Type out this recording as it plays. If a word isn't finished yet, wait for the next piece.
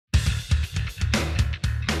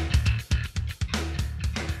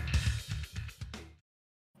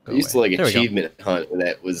I used to like There we go. achievement hunt when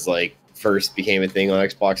that was like first became a thing on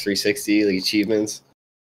Xbox 360, like achievements.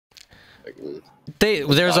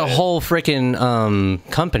 There's a whole freaking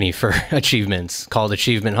company for achievements called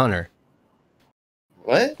Achievement Hunter.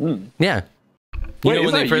 What? Yeah. Wait, You know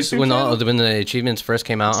is that a YouTube when channel? the achievements first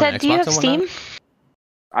came out on Said, Xbox do you have and whatnot? Steam?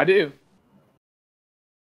 I do.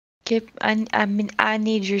 I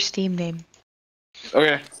need your Steam name.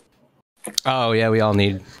 Okay. Oh yeah, we all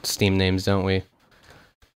need Steam names, don't we?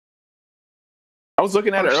 I was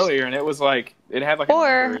looking at it earlier, and it was like it had like a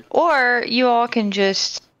number. Or you all can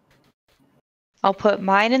just. I'll put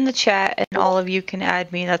mine in the chat, and all of you can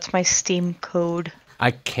add me. That's my Steam code.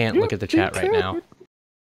 I can't look at the chat right now.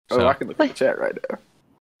 Oh, So- I can look at the chat right now.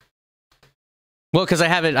 Well, because I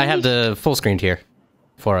have the full screened here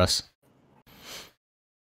for us.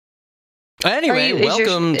 Anyway,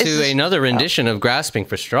 welcome to another rendition of Grasping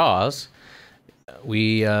for Straws.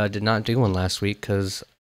 We did not do one last week because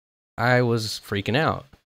I was freaking out.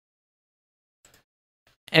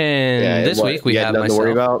 And this week we have nothing myself. to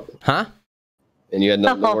worry about? Huh? And you had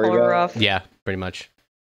nothing to worry about? Rough. Yeah, pretty much.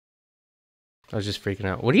 I was just freaking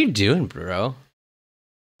out. What are you doing, bro?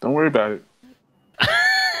 Don't worry about it.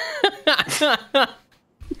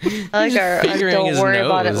 I like our fingering don't his worry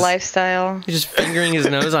about it nose. lifestyle. He's just fingering his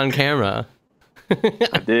nose on camera.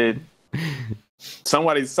 I did.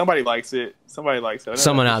 Somebody likes it. Somebody likes it.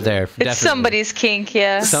 Someone out there. It's definitely. somebody's kink,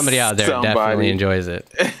 yeah. Somebody out there Somebody. definitely enjoys it.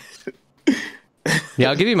 Yeah,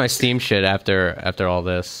 I'll give you my Steam shit after all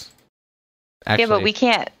this. Actually, Yeah, but we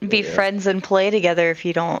can't be friends and play together if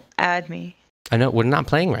you don't add me. I know we're not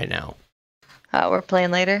playing right now. We're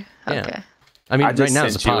playing later? Yeah. Okay. I mean, I just right now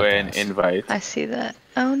it's a sent you an podcast. invite. I see that.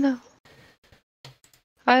 Oh no.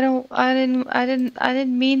 I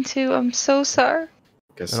didn't mean to. I'm so sorry.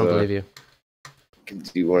 Guess I don't believe you. can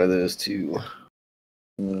do one of those too.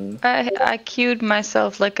 I queued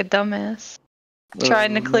myself like a dumbass.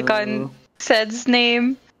 Trying to click on Sed's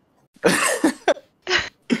name.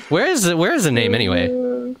 Where is the name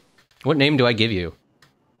anyway? What name do I give you?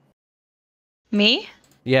 Me?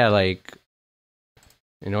 Yeah, like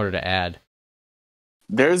in order to add.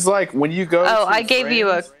 There's like when you go. Oh, to I gave you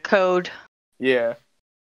a friends- code. Yeah.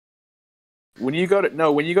 When you go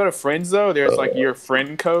to friends though, there's like your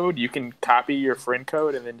friend code. You can copy your friend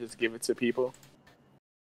code and then just give it to people.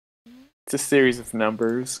 It's a series of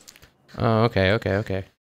numbers. Oh, okay.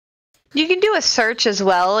 You can do a search as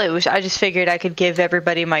well. I just figured I could give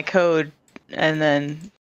everybody my code and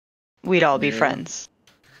then we'd all be friends.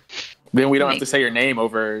 Then we don't have to say your name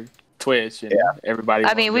over Twitch and everybody.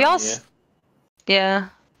 I mean, we all. Yeah.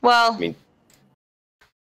 Well, mean-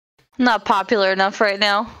 I'm not popular enough right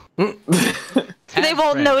now. They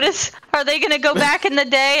won't notice. Are they going to go back in the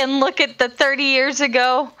day and look at the 30 years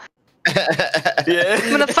ago? Yeah. I'm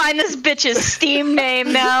going to find this bitch's Steam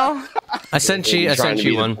name now. I sent you Trying to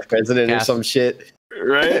be one. the president or Cass. some shit.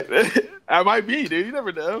 Right? I might be, dude. You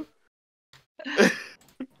never know.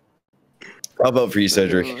 I'll vote for you,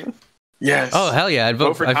 Cedric. Yes. Oh hell yeah! I'd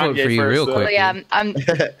vote for Kanye you first, real though. quick. But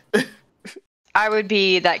yeah, I would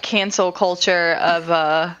be that cancel culture of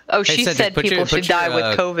she Cedric, said put people your- should put your, die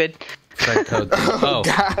with COVID. Friend code. Oh,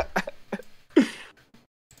 God.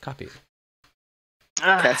 copy.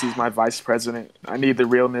 Cassie's my vice president. I need the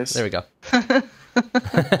realness. There we go.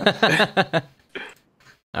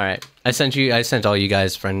 All right, I sent all you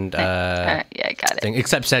guys friend Yeah, I got it. thing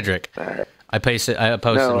except Cedric. Alright. I posted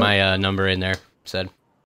No. my number in there. Said.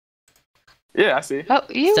 Yeah, I see. Oh,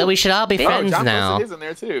 you So we should all be Oh, friends John now. posted his in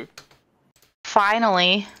there too.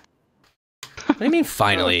 finally. What do you mean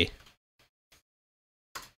finally?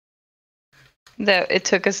 That it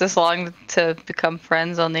took us this long to become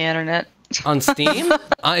friends on the internet. On Steam?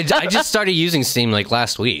 I just started using Steam like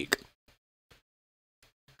last week.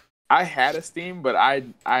 I had a Steam, but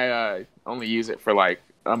I only use it for like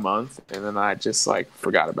a month, and then I just like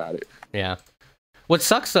forgot about it. Yeah. What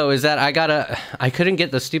sucks though is that I couldn't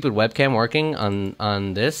get the stupid webcam working on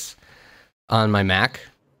my Mac,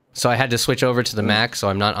 so I had to switch over to the Mac. So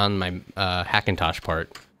I'm not on my Hackintosh part.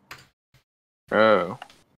 Oh,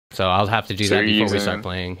 So I'll have to do So that you're before we using- start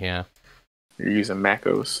playing. Yeah, you're using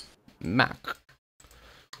MacOS, Mac.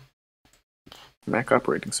 Mac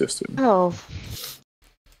operating system. Oh.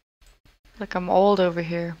 Like I'm old over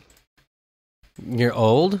here. You're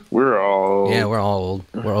old. We're all Yeah, we're all old.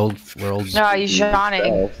 We're old. We're old. No, you're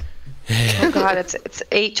yawning. Oh god, it's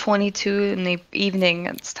 8:22 in the evening.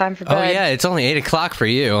 It's time for bed. Oh yeah, it's only 8 o'clock for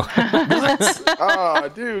you.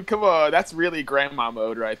 Oh, dude, come on, that's really grandma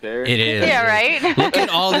mode right there. It is. Yeah, right? Look at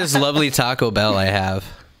all this lovely Taco Bell I have.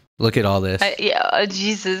 Look at all this. Yeah,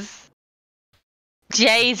 Jesus.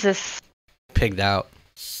 Jesus. Pigged out.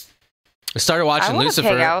 I started watching wanna pig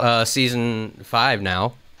Lucifer, out. season 5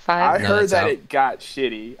 now. I 5. No, heard that's that out. it got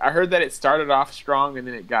shitty. I heard that it started off strong and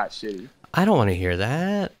then it got shitty. I don't want to hear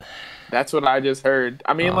that. That's what I just heard.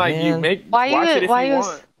 I mean, Aw, like, you man. make Why you- watch it if why you you-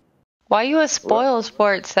 want. Why you a spoil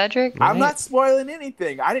sport, Cedric? I'm not spoiling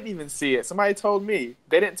anything. I didn't even see it. Somebody told me.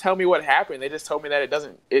 They didn't tell me what happened. They just told me that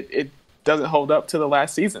it doesn't hold up to the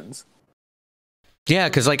last seasons. Yeah,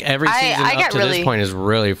 because like every I season up got to really- this point is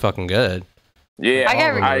really fucking good. Yeah, I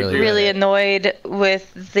got I agree. really annoyed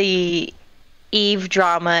with the Eve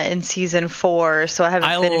drama in season 4, so I haven't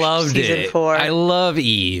I finished loved season it. 4. I love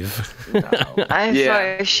Eve. I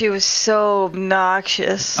Yeah. thought she was so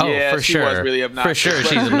obnoxious. Oh, yeah, for she sure. was really obnoxious. For sure, but she's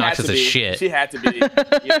she had obnoxious to as be. shit. She had to be.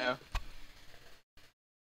 You know.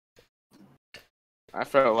 I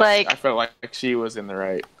felt like she was in the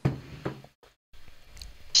right.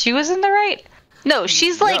 She was in the right? No,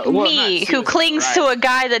 she's like well, me, not she who was in the clings to right. a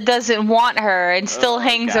guy that doesn't want her and still Oh,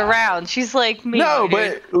 hangs God. around. She's like me. No,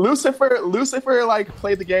 dude. but Lucifer like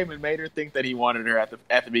played the game and made her think that he wanted her at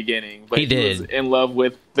the beginning. But He was did. in love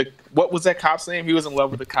with what was that cop's name? He was in love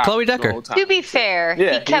with the cop. Chloe the Decker. whole time. To be fair, Yeah, he he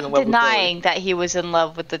was kept in love with denying that he was in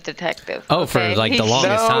love with the detective. Oh, for, okay? like, the He-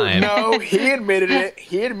 longest time. No, he admitted it.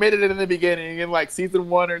 He admitted it in the beginning in like season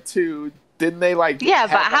 1 or 2. Didn't they like? Yeah, have,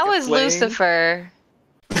 but like, how a is fling? Lucifer,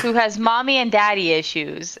 who has mommy and daddy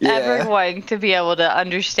issues, Yeah. ever going to be able to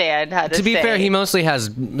understand how to To be say? fair, he mostly has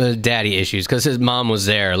daddy issues because his mom was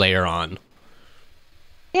there later on.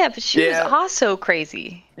 Yeah, but she Yeah. was also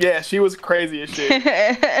crazy. Yeah, she was crazy as shit.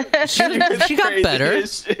 She got Crazy better.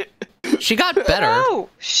 as shit. She got better. No,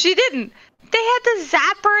 she didn't. They had to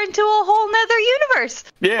zap her into a whole nother universe.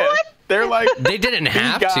 Yeah, they're like They didn't be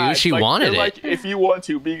have to. God. She Like, wanted they're it. Like, if you want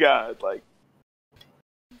to, be God. Like,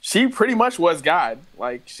 she pretty much was God.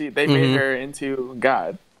 Like, they made Mhm. her into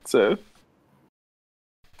God. So,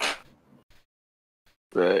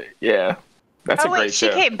 but yeah, that's a Oh wait, great she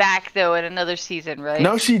show. came back though in another season, right?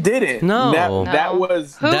 No, she didn't. No. that No.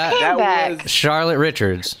 was Who That- came that back? was Charlotte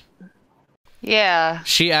Richards. Yeah.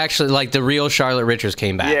 She actually, like, the real Charlotte Richards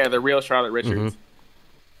came back. yeah, the real Charlotte Richards.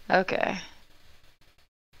 Okay.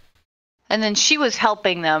 And then she was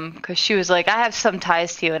helping them because she was like, "I have some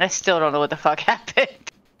ties to you," and I still don't know what the fuck happened.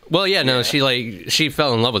 Well, yeah, no, Yeah. she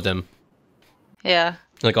fell in love with him. Yeah.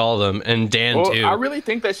 Like, all of them. And Dan, Well, too. I really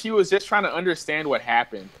think that she was just trying to understand what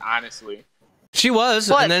happened. Honestly, She was.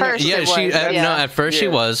 Well, and at then, first yeah, it she, was, no, yeah. at first she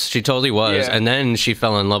Yeah. was. She totally was. Yeah. And then she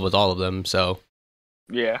fell in love with all of them. So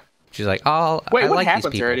yeah. she's like, oh, Wait, I what like these happened to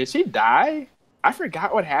people. her? Did she die? I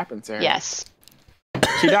forgot what happened to her. Yes.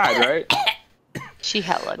 She died, right? She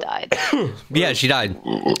hella died. Yeah, she died.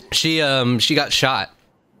 She got shot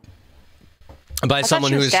by thought someone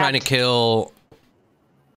she who was was trying to stabbed. kill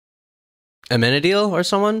Amenadiel or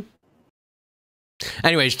someone.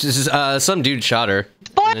 Anyways, some dude shot her,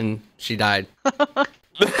 What? and then she died.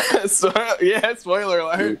 So, yeah, spoiler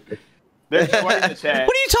alert. There's one in the chat.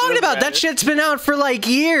 What are you talking Doesn't about? That matter. shit's been out for like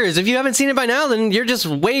years. If you haven't seen it by now, then you're just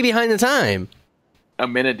way behind the time.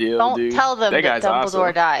 Amenadiel, Don't dude. tell them that guy's Dumbledore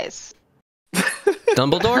awesome. dies.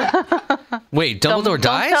 Dumbledore? Wait, Dumbledore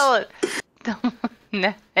dies? Don't tell it.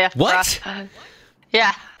 Nah, yeah, What? bruh.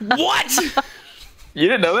 Yeah. What? You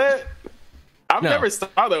didn't know that? I've No. never saw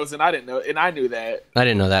those, and I didn't know, and I knew that. I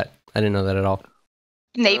didn't know that. I didn't know that at all.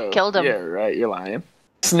 Snape Oh, killed him. Yeah, right. You're lying.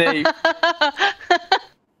 Snape.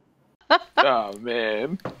 Oh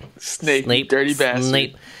man, Snape, you dirty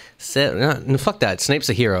bastard. Snape. No, fuck that. Snape's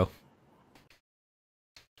a hero.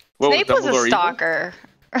 What, Snape was Dumbledore a evil? stalker.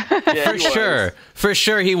 Yeah, For he was. sure. For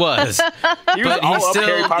sure he was. He was But he all up still-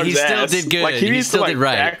 Harry Potter's he still ass. did good. Like, he He needs still to, did like,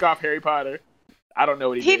 right. back off Harry Potter. I don't know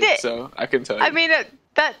what He did. so I couldn't tell you. I mean,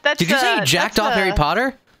 that's. Did you say he jacked off Harry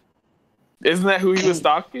Potter? Isn't that who he was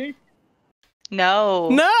stalking? No.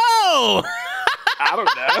 No! I don't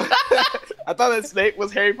know. I thought that Snape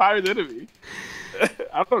was Harry Potter's enemy.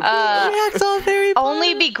 I don't know. Jacked off Harry Potter?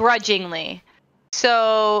 Only begrudgingly.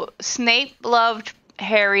 So Snape loved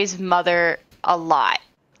Harry's mother a lot.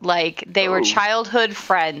 Like they were Oh. childhood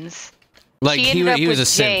friends. Like She he ended up was a with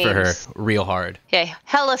simp for her, James. real hard. Yeah,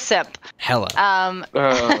 hella simp. Hella.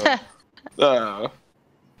 Uh,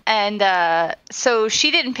 So she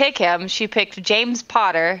didn't pick him. She picked James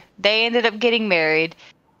Potter. They ended up getting married.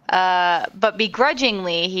 But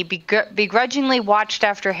begrudgingly, he begrudgingly watched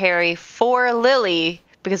after Harry for Lily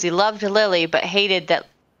because he loved Lily, but hated that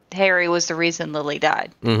Harry was the reason Lily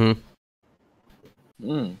died. Mm-hmm.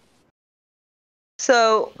 mm.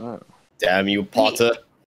 So Damn you, Potter.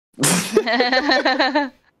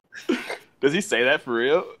 Does he say that for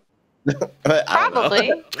real? I don't know.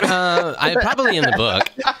 probably, I probably in the book.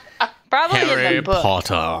 probably in Harry the book.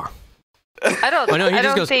 Potter. I don't. Oh no, he I just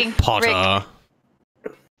don't goes think Potter.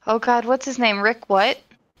 Rick, Oh God, what's his name? Rick what?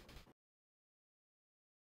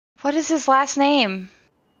 What is his last name?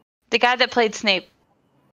 The guy that played Snape.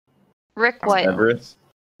 Rick what? Severus.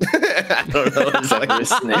 I don't know. It's like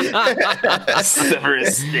Snape.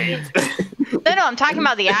 Severus Snape. No, I'm talking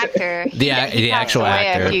about the actor. The He passed actual away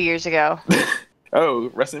actor. a few years ago. Oh,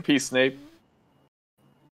 rest in peace, Snape.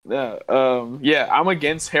 Yeah, I'm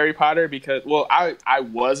against Harry Potter because, well, I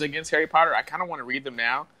was against Harry Potter. I kind of want to read them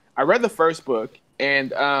now. I read the first book,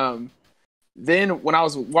 and then when I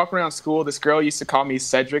was walking around school, this girl used to call me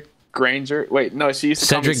Cedric Granger. Wait, no, she used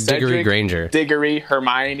to call me Diggory Granger. Diggory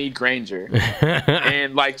Hermione Granger.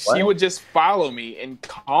 And like she would just follow me and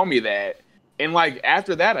call me that. And like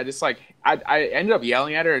after that, I just like I ended up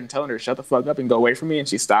yelling at her and telling her to shut the fuck up and go away from me, and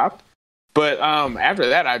she stopped. But after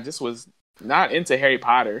that, I just was not into Harry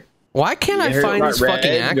Potter. Why can't I find this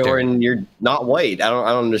fucking actor? And you're not white. I don't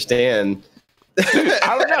understand.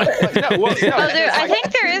 I don't know. I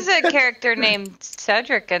think there is a character named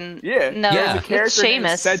Cedric, and there's a character named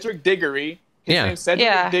Seamus. Cedric Diggory. His name's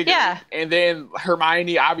Cedric Diggory. Yeah. And then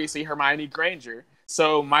Hermione Granger.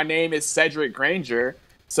 So my name is Cedric Granger.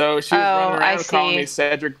 So she was running around calling me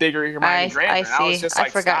Cedric Diggory Hermione Granger. I see. And I was just like, I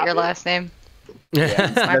forgot your last name.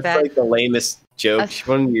 That's bad. like the lamest joke.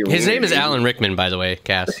 His name is Alan Rickman, by the way,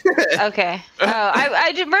 Cass. Okay. Oh,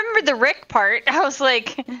 I just remembered the Rick part. I was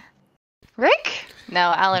like, Rick?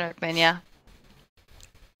 No, Alan Rickman. Yeah.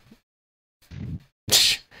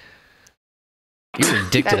 You're a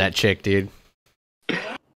dick to that chick, dude.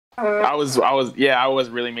 I was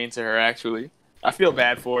really mean to her actually. I feel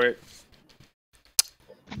bad for it.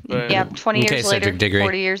 But Yeah, 20 years later, Cedric Diggory.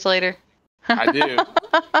 40 years later. I do.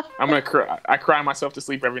 I'm gonna cry. I cry myself to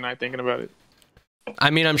sleep every night thinking about it. I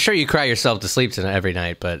mean, I'm sure you cry yourself to sleep tonight every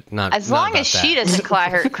night, but not As not long about as she that. doesn't cry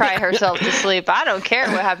herself to sleep, I don't care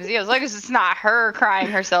what happens to you. As long as it's not her crying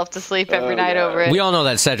herself to sleep every night God. over it. We all know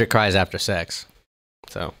that Cedric cries after sex.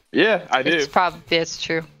 So Yeah, I do. It's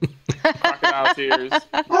true. Crocodile tears.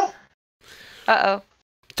 Uh-oh.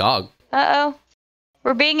 dog. Uh-oh.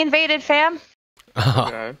 We're being invaded, fam. Oh.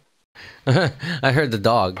 Okay. I heard the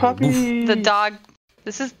dog. Puppy. The dog.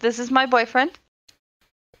 This is my boyfriend.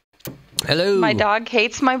 Hello. My dog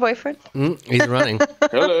hates my boyfriend. He's running.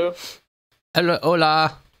 Hello. Hello,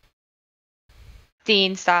 hola.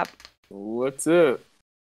 Dean, stop. What's up?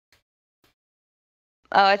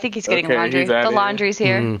 Oh, I think he's getting Okay, laundry. he's outta The here. laundry's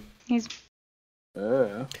here. Mm. He's.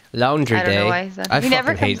 Laundry I don't day. know why he's I he never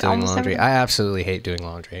fucking hate comes. doing Almost laundry. never. I absolutely hate doing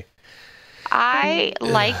laundry. I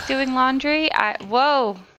like doing laundry.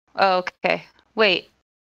 Whoa. Oh, okay. Wait.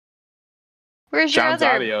 Where's your John's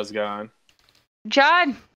other? audio's gone.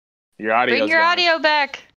 John, Your audio's bring your gone. audio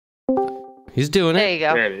back. He's doing There it. you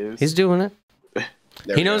go. There it is. He's doing it. There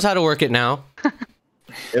He we knows go. how to work it now.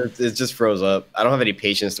 It just froze up. I don't have any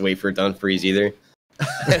patience to wait for it to unfreeze either.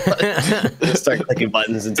 Start clicking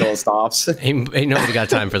buttons until it stops. Ain't nobody got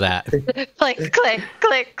time for that. Click, click,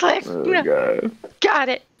 click, click. Oh, No, God. got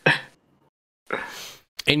it.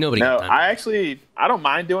 Ain't nobody No, got time. I don't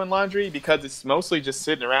mind doing laundry because it's mostly just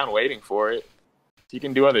sitting around waiting for it. You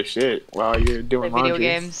can do other shit while you're Play doing video laundry.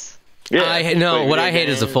 games. Yeah, No, play what I video hate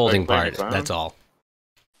is the games, folding like playing part. your phone. That's all.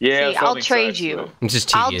 Yeah, See, I'll folding trade sucks, you. but- It's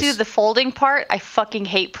just I'll tedious. do the folding part. I fucking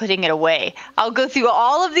hate putting it away. I'll go through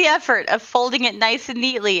all of the effort of folding it nice and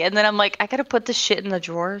neatly, and then I'm like, I gotta put this shit in the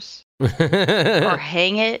drawers or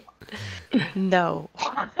hang it. No.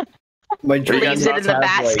 My dream guys is Leaves it to in the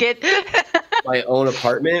have, like, basket. my own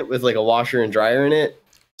apartment with like a washer and dryer in it,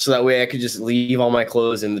 so that way I could just leave all my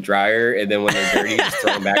clothes in the dryer, and then when they're dirty, just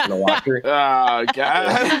throw them back in the washer. Oh,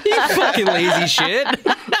 God. You fucking lazy shit.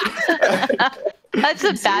 That's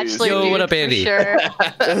a bachelor Yo, dude what up, for Andy? sure.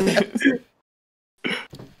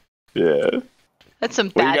 Yeah. That's some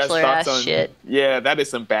What are you guys' bachelor thoughts ass on- shit. Yeah, that is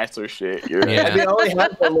some bachelor shit. You're Yeah. I mean, I only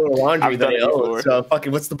have one little laundry I've that done I it own, before. so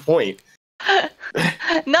fucking what's the point?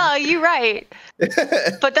 No, you're right.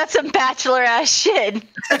 But that's some bachelor ass shit.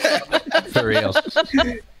 For real.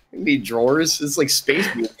 Need drawers. It's like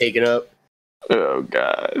space being taken up. Oh,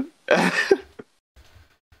 God.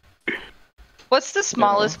 What's the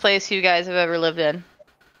smallest place you guys have ever lived in?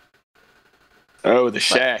 Oh, the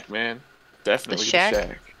shack, man. Definitely The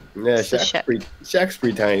shack? Yeah, It's the Shaq's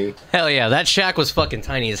pretty tiny. Hell yeah, that shack was fucking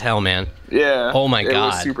tiny as hell, man. Yeah. Oh my It God.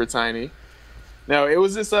 was super tiny. No, it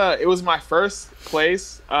was this. It was my first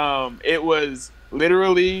place. It was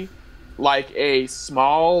literally like a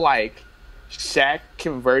small like shack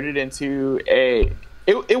converted into a.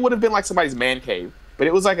 It would have been like somebody's man cave, but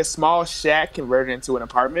it was like a small shack converted into an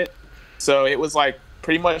apartment. So it was like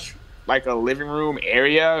pretty much like a living room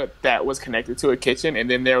area that was connected to a kitchen, and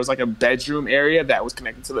then there was like a bedroom area that was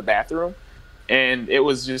connected to the bathroom, and it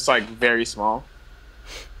was just like very small.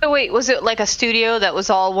 So wait, was it like a studio that was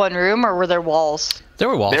all one room, or were there walls? There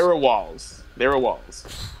were walls. There were walls. There were walls.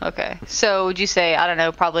 Okay. So would you say, I don't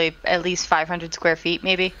know, probably at least 500 square feet,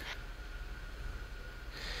 maybe?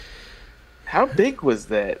 How big was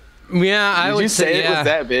that? Yeah, I Did would you say yeah. it was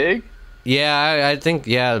that big? Yeah, I think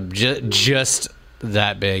just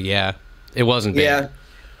that big. Yeah, it wasn't big. Yeah.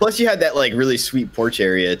 Plus, you had that like really sweet porch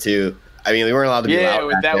area too. I mean, we weren't allowed to be Yeah,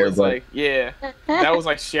 loud back that there, was but like that was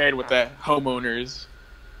like shared with the homeowners,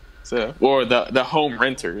 so or the home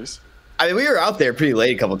renters. I mean, we were out there pretty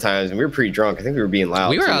late a couple times, and we were pretty drunk. I think we were being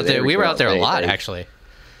loud. We were too. out They there. We were out there a late, lot, like- actually.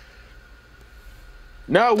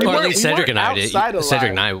 No, we Or at weren't. least we Cedric weren't and I did. outside a Cedric lot.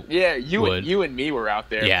 and I Yeah, would. you and me were out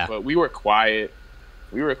there. Yeah. But we were quiet.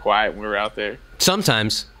 We were quiet when we were out there.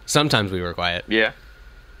 Sometimes we were quiet. Yeah.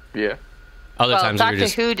 Yeah. Other Well, times we were Doctor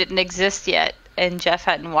just. Who didn't exist yet, and Jeff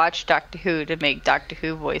hadn't watched Doctor Who to make Doctor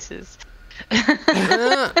Who voices.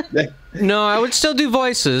 No, I would still do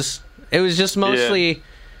voices. It was just mostly.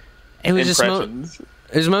 It was just Impressions.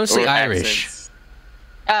 it was mostly or Irish. accents.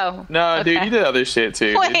 Oh. No, okay. dude, you did other shit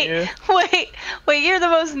too. didn't you? Wait, you're the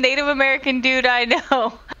most Native American dude I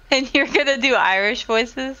know, and you're gonna do Irish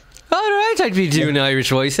voices? All right, I'd be doing Irish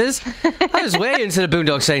voices. I was way into the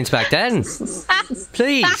Boondock Saints back then.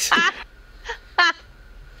 Please.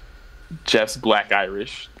 Jeff's Black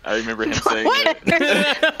Irish. I remember him saying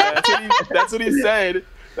that. That's what he said.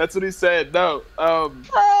 That's what he said. No. Oh,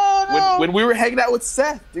 no. When we were hanging out with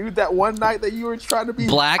Seth, dude, that one night that you were trying to be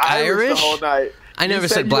Black Irish the Irish? whole night. I never You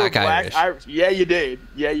said you were Black Irish. Yeah, you did.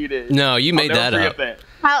 Yeah, you did. No, you made I'll that never up. forget that.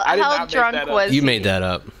 I did How not make drunk that up. was You he? made that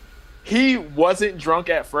up. He wasn't drunk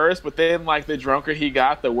at first, but then like the drunker he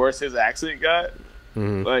got, the worse his accent got.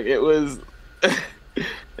 Mhm. Like it was,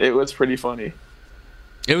 it was pretty funny.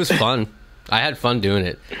 It was fun. I had fun doing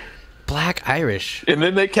it. Black Irish. And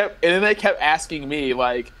then they kept asking me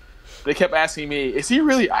like, is he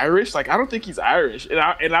really Irish? Like I don't think he's Irish. And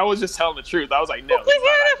I was just telling the truth. I was like, no, he's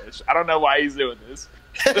not Irish. I don't know why he's doing this.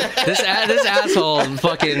 This asshole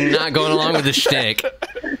fucking not going along with the shtick.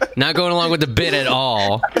 Not going along with the bit at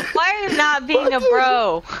all. Why are you not being a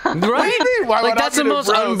bro? Right? mean? Why would Like I that's be the the most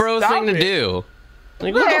bro? unbro Stop thing to it. do.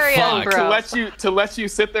 Like what Very the fuck? unbro. To let you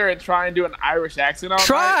sit there and try and do an Irish accent all night,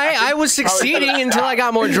 Try. think I was you probably succeeding should've until I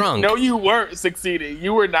got more drunk. No, you weren't succeeding.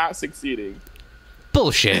 You were not succeeding.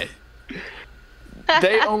 Bullshit.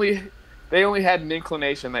 They only had an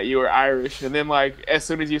inclination that you were Irish, and then like as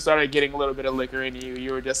soon as you started getting a little bit of liquor in you,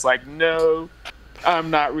 you were just like, no, I'm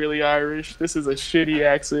not really Irish. This is a shitty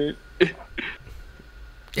accent.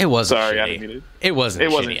 It wasn't Sorry, I shitty. didn't mean it. It wasn't.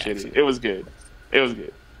 It wasn't shitty. shitty. accent. It was good. It was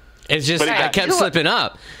good. It's just But it I got- kept slipping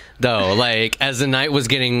up. Though, like as the night was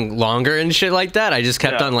getting longer and shit like that, I just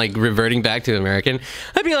kept Yeah. on like reverting back to American.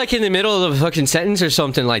 I'd be like in the middle of a fucking sentence or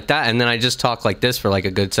something like that, and then I just talk like this for like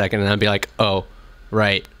a good second, and I'd be like, "Oh,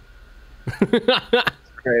 right."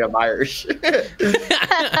 Right, I'm Irish.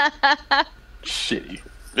 Shitty.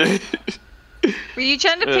 Were you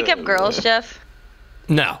trying to pick up girls, Jeff?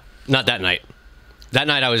 No, not that night. That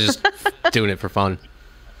night I was just doing it for fun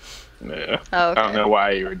Yeah. Oh, I don't okay. know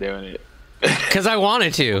why you were doing it. because I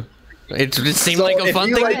wanted to. It seemed So like a if fun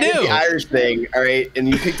you thing like to do. The Irish thing, all right, and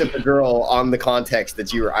you picked up a girl on the context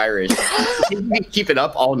that you were Irish. You can keep it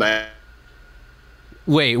up all night.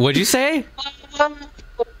 Wait, what'd you say?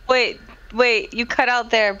 Wait, you cut out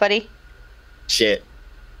there, buddy. Shit.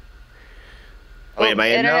 Wait, am I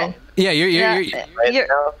in now? Internet- Yeah, you're you're-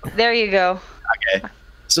 there you go. Okay.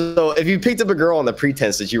 So if you picked up a girl on the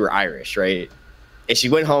pretense that you were Irish, right, and she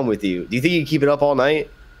went home with you, do you think you keep it up all night?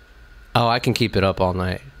 Oh, I can keep it up all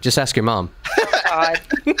night. Just ask your mom. God.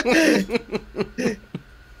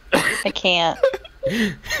 I can't.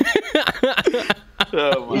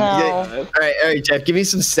 Oh my No. god. All right, Jeff, give me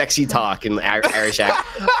some sexy talk in Irish accent.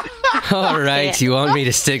 All right, you want me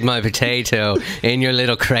to stick my potato in your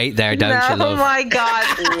little crate there, don't you, Oh love? my God.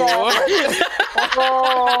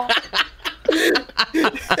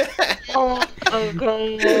 Oh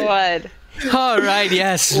my God. All right,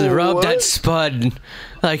 yes, rub What? that spud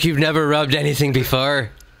like you've never rubbed anything before.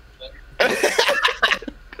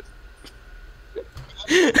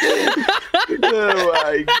 Oh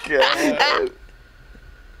my god.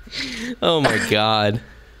 Oh my god.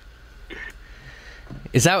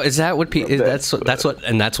 Is that what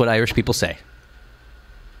that's what Irish people say?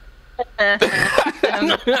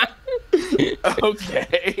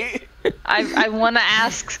 Okay. I want to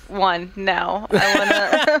ask one now. I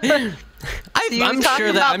want to. You I'm talk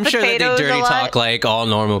sure that about I'm sure that they potatoes a dirty lot? talk like all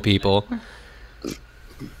normal people.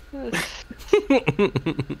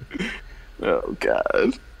 Oh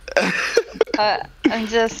god. I'm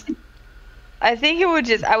just. I think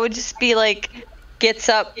I would just be like, gets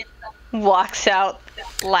up, walks out,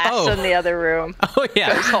 Last in the other room. Oh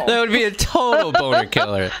yeah, Goes home. that would be a total boner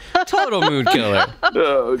killer, total mood killer.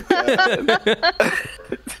 Oh god.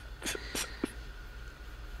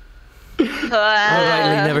 Oh,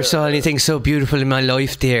 Riley, never saw anything so beautiful in my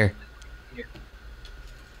life, dear.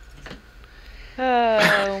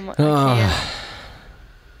 Oh my Oh.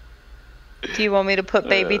 Do you want me to put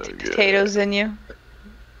baby potatoes in you?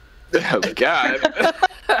 Oh god.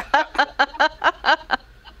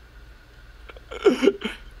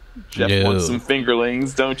 Jeff No. wants some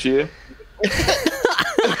fingerlings, don't you? That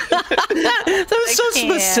was so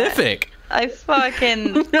can't. specific. I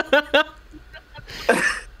fucking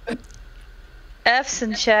F's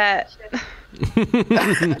in chat.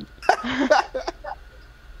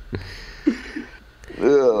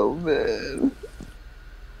 Oh man.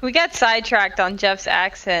 We got sidetracked on Jeff's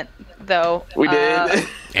accent, though. We did.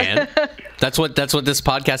 And that's what this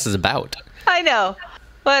podcast is about. I know,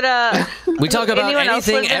 but We talk about anyone else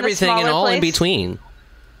anything, lived in a everything, and smaller all in place? between.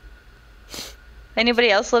 Anybody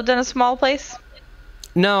else lived in a small place?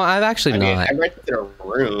 No, I've actually I mean, not. I rented a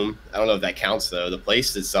room. I don't know if that counts though. The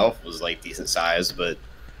place itself was like decent size, but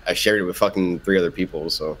I shared it with fucking 3 other people.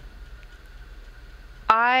 So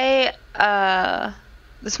The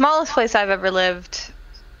smallest place I've ever lived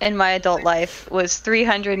in my adult life was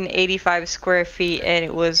 385 square feet, and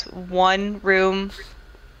it was one room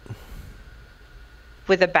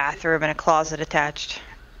with a bathroom and a closet attached.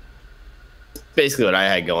 basically what I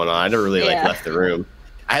had going on. I never really like Yeah. left the room.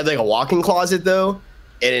 I had like a walk-in closet though,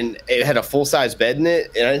 and it had a full-size bed in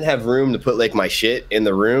it, and I didn't have room to put like my shit in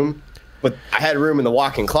the room, but I had room in the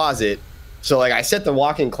walk-in closet. So like I set the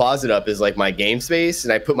walk-in closet up as like my game space,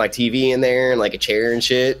 and I put my TV in there and like a chair and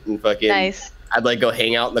shit, and fucking Nice. I'd like go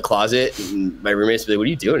hang out in the closet, and my roommates would be like, "What are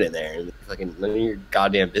you doing in there?" And fucking none of your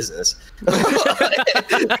goddamn business.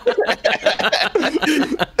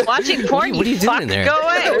 Watching porn. what are you doing fuck, in there? Go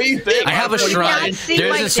away. What do you think? I have a Can you shrine. not see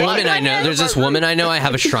There's my this dick woman I right know. now? There's this woman I know. I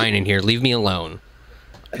have a shrine in here. Leave me alone.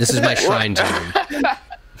 This is my shrine tomb.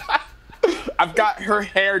 I've got her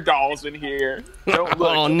hair dolls in here. Don't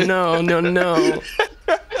look. Oh no, no, no!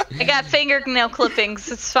 I got fingernail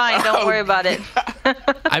clippings. It's fine. Don't worry about it.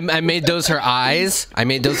 I made those her eyes. I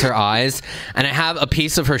made those her eyes, and I have a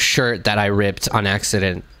piece of her shirt that I ripped on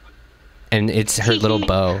accident, and it's her little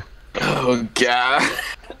bow. Oh god.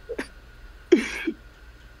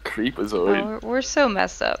 Creepazoid. Oh, we're so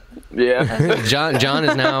messed up. Yeah. John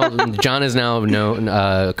is now known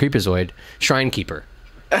Creepazoid, Shrine Keeper.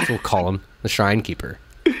 That's what we'll call him, the Shrine Keeper.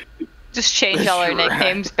 Just change all our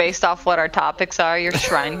nicknames based off what our topics are. Your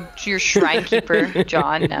shrine keeper,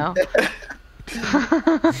 John. Now.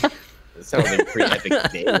 That sounds like a pretty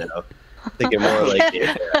epic name though. Thinking more like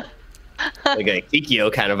like a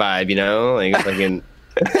Kikyo kind of vibe, you know, like fucking.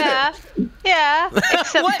 Yeah.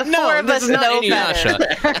 Except the four of us know better.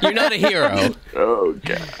 Inuyasha. You're not a hero. Oh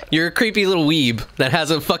god. You're a creepy little weeb that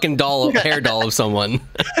has a fucking hair doll of someone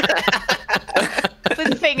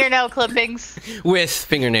With fingernail clippings. with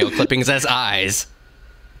fingernail clippings as eyes.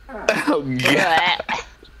 Oh god.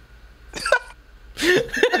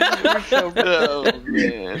 Oh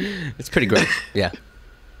man. It's pretty gross. Yeah.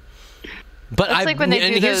 But That's like when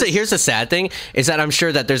they do those- here's the sad thing is that I'm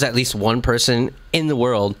sure that there's at least one person in the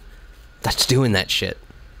world that's doing that shit.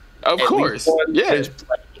 Of course. Yeah.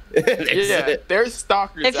 Yeah. There's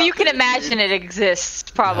stalkers. If out you can there, imagine dude. it exists,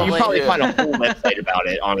 You probably. probably find a whole website about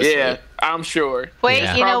it, honestly. Yeah, I'm sure. Wait,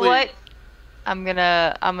 Yeah. you know Probably- what? I'm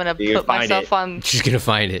gonna You put find myself it. on. She's gonna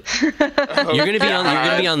find it. Oh, You're gonna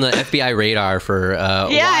be on the FBI radar for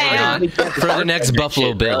Yeah, I am. for the next Buffalo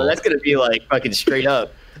Shit, bro. Bill. That's gonna be like fucking straight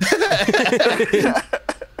up.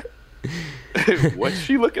 What's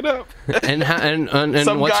she looking up? And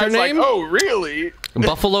Some what's her guy's name? like, oh, really?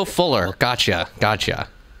 Buffalo Fuller. Gotcha.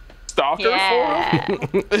 Stalker Yeah.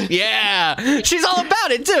 Yeah, she's all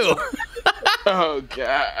about it too. Oh,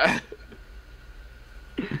 God.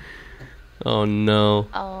 Oh no.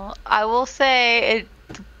 Oh, I will say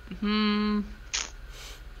it.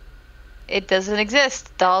 It doesn't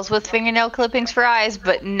exist. Dolls with fingernail clippings for eyes,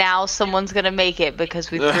 but now someone's gonna make it because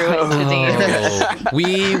we threw it into the universe.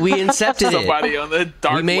 Oh, we incepted it. Somebody on the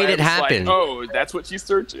dark We made it web's happen. Like, oh, that's what she's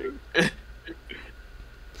searching.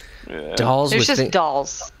 Yeah. Dolls There's with just thi-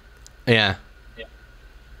 dolls. Yeah.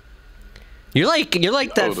 You're like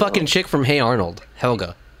that Oh, no. fucking chick from Hey Arnold,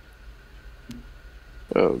 Helga.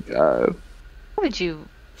 Oh, God. Why would you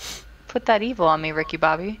put that evil on me, Ricky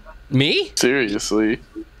Bobby? Me? Seriously.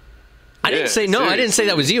 I didn't Yeah, say no. I didn't say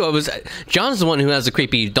that was seriously. you. I was John's the one who has the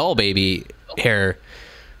creepy doll baby hair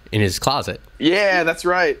in his closet. Yeah, that's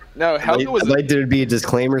right. No, Helga was. I'd like there to be a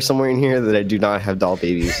disclaimer somewhere in here that I do not have doll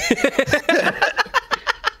babies.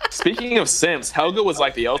 Speaking of simps, Helga was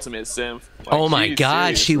like the ultimate simp. Like, Oh my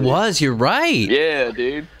god, she seriously. was. You're right. Yeah,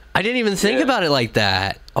 dude. I didn't even think Yeah. about it like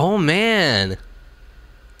that. Oh man.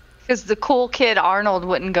 Because the cool kid Arnold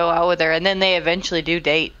wouldn't go out with her, and then they eventually do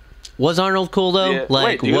date. Was Arnold cool though? Yeah.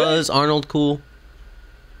 Like, Wait, do was Arnold cool?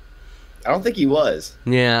 I don't think he was.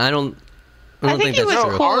 Yeah, I don't I think he that's was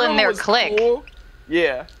true. cool. in Arnold their was clique. cool.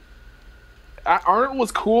 Yeah. Arnold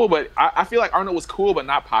was cool, but I feel like Arnold was cool, but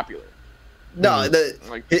not popular. No,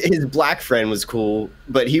 Like- his black friend was cool,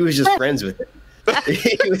 but he was just friends with him.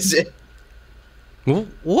 He was. What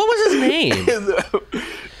was his name?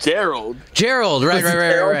 Gerald. Gerald. Right.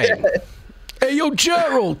 Gerald, Hey, yo,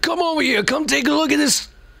 Gerald, come over here. Come take a look at this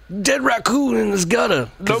dead raccoon in this gutter.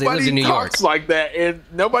 'Cause he lives in New Nobody York. talks like that, and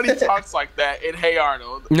nobody talks like that in Hey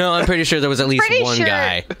Arnold. No, I'm pretty sure there was at least Pretty one sure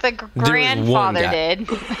guy. the grandfather guy. did.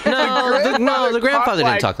 No, the grandfather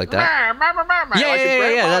didn't talk like that.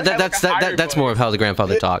 Yeah. That's more of how the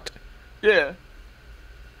grandfather talked. Yeah.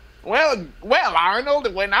 Well,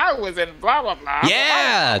 Arnold, when I was in blah blah blah.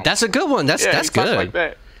 Yeah, that's a good one. That's Yeah, he talked good. Like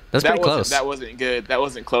that. That's pretty close. That wasn't good. That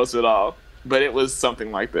wasn't close at all. But it was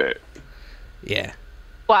something like that. Yeah.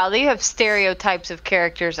 Wow, you have stereotypes of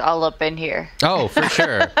characters all up in here. Oh, for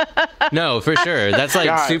sure. No, for sure. That's like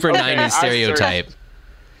God, super okay, 90s stereotype.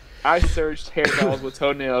 I searched hair dolls with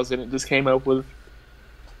toenails, and it just came up with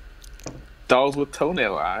dolls with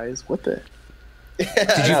toenail eyes. What the? Did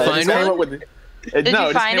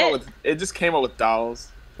you find one? It just came up with dolls.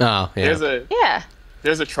 Oh, yeah. Yeah.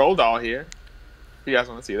 There's a troll doll here. You guys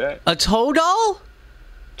want to see that? A toe doll?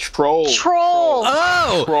 Troll.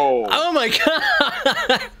 Oh! Troll. Oh my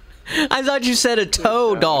god! I thought you said a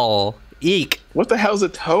toe doll. Eek. What the hell's a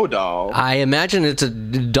toe doll? I imagine it's a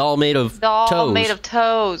doll made of Doll toes. made of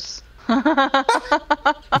toes.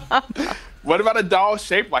 What about a doll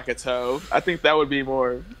shaped like a toe? I think that would be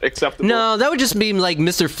more acceptable. No, that would just be like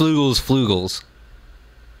Mr. Flugel's Flugels.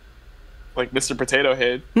 Like Mr. Potato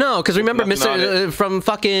Head. No, because remember Nothing on Mr. From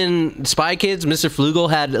fucking Spy Kids, Mr. Flugel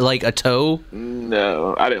had like a toe.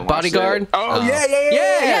 No, I didn't watch Bodyguard? that. Oh, Oh.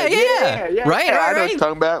 yeah. Yeah. Right, I know right. what you're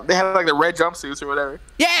talking about. They had like the red jumpsuits or whatever.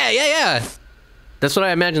 Yeah. That's what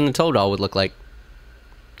I imagine the toe doll would look like.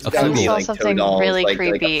 A Gotta be Flugel. saw like something toe dolls, really like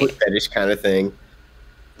creepy. a foot fetish kind of thing.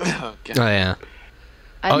 Oh, God. Oh yeah.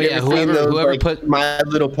 I Oh, yeah, never Seen seen- those, whoever like, put- My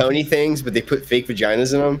Little Pony things, but they put fake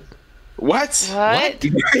vaginas in them. What? What?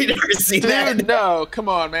 You never seen that? Dude, no, come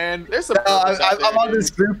on, man. There's some. No, I'm on this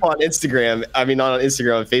group on Instagram. I mean, not on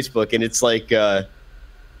Instagram, on Facebook, and it's like,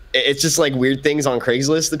 it's just like weird things on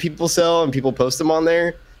Craigslist that people sell, and people post them on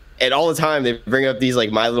there. And all the time, they bring up these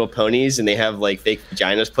like My Little Ponies, and they have like fake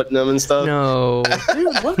vaginas put in them and stuff. No.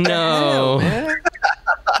 Dude, what the No. hell, man?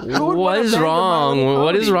 Who would What wanna is bang a My wrong? Little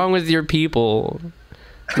What is Pony? wrong with your people?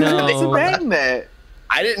 Who needs to No. bang that?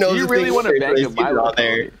 I didn't know You this really thing want to was bang a posted My Little on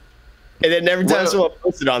there. Pony? And then every time Well- someone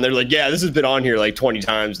posted on there, like, yeah, this has been on here like 20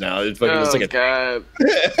 times now. It's fucking looks Oh, like a God.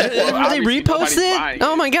 Did they obviously repost nobody's it? buying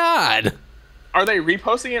Oh it. my god. Are they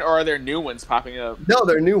reposting it or are there new ones popping up? No,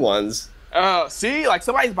 they're new ones. Oh, see, like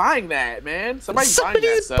somebody's buying that, man. Somebody's buying that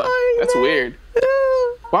Somebody's stuff. buying That's that. weird.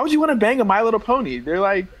 Why would you want to bang a My Little Pony? They're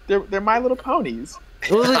like they're My Little Ponies.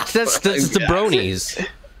 Well, that's the bronies.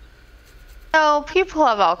 No, people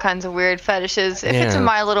have all kinds of weird fetishes. If it's a Yeah.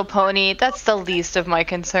 My Little Pony, that's the least of my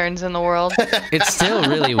concerns in the world. It's still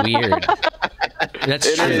really weird. That's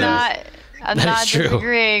It true. is. I'm That's not true.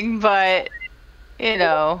 disagreeing, but you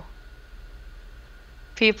know,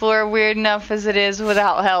 people are weird enough as it is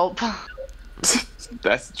without help.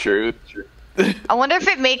 That's true. I wonder if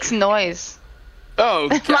it makes noise. Oh,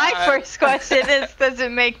 God. My first question is, does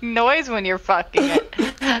it make noise when you're fucking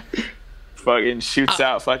it? fucking shoots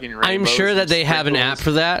out fucking rainbows. I'm sure that and they have an app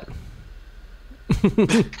for that.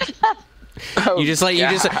 Oh, You just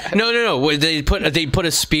God. no. They put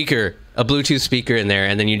a speaker, a Bluetooth speaker in there,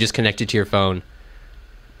 and then you just connect it to your phone.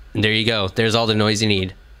 And there you go. There's all the noise you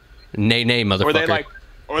need. Nay, motherfucker.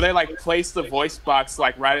 Or they place the voice box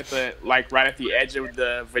right at the edge of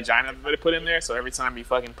the vagina that they put in there, so every time you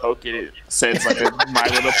fucking poke it, it says like a My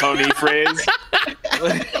Little Pony phrase.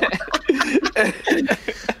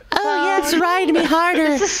 Oh yeah, it's riding me harder.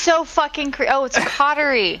 This is so fucking oh, it's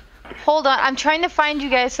cottery. Hold on, I'm trying to find you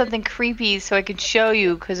guys something creepy so I can show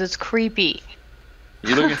you because it's creepy.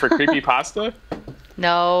 You looking for creepy pasta?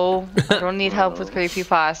 No, I don't need help with creepy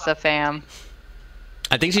pasta, fam.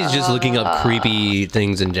 I think she's just looking up creepy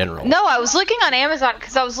things in general. No, I was looking on Amazon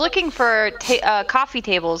because I was looking for coffee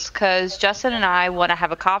tables because Justin and I want to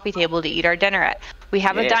have a coffee table to eat our dinner at. We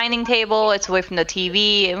have a Yeah. dining table. It's away from the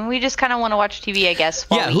TV, and we just kind of want to watch TV, I guess.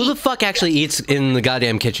 while Yeah, we who the eat. fuck actually eats in the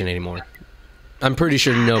goddamn kitchen anymore? I'm pretty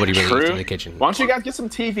sure nobody really eats in the kitchen. Why don't you guys get some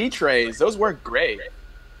TV trays? Those work great.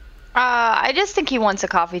 I just think he wants a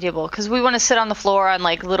coffee table because we want to sit on the floor on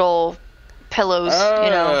like little pillows. You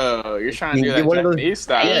know. Oh, you're trying to do that Get one of those- Japanese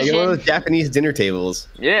style. Yeah, Yeah, get one of those Japanese dinner tables.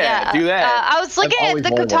 do that. I was looking I've at always the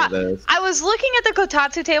wanted one of kotatsu. those. I was looking at the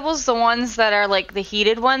kotatsu tables, the ones that are like the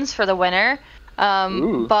heated ones for the winter.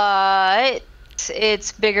 Ooh. But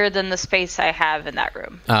it's bigger than the space I have in that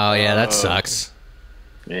room. Oh yeah, that sucks.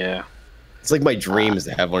 Yeah. It's like my dream is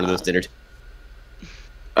to have one of those dinner tables.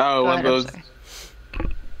 Oh, Go one ahead, of I'm those. sorry.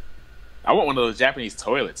 I want one of those Japanese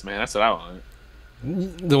toilets, man. That's what I want.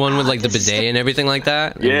 The one with like the this is bidet and everything like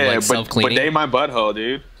that. And, Yeah, like, but self-cleaning. bidet my butthole,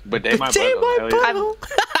 dude. Bidet my butthole. Hell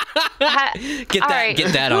yeah. Get All that. right,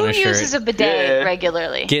 Get that who on a uses shirt. a bidet Yeah.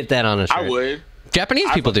 regularly? Get that on a shirt. I would. Japanese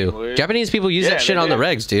I people fucking do. would. Japanese people use Yeah, that shit they on the do.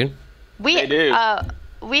 regs, dude. We They do.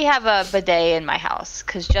 we have a bidet in my house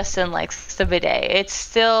because Justin likes the bidet. It's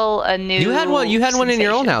still a new. You had one. You had one in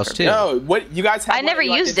your own sensation house for too. me. No, what you guys have? I one never that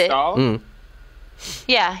you, like, used it. install? Mm.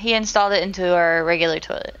 Yeah, he installed it into our regular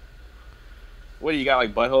toilet. What do you got,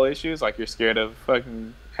 like butthole issues? Like you're scared of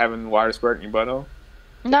fucking having water squirt in your butthole?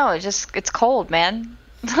 No, it's cold, man.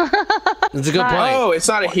 That's a good not- point. Oh, it's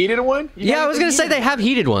not a heated one? You Yeah, got I was the gonna say heated they have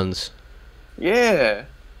heated ones. one. Yeah.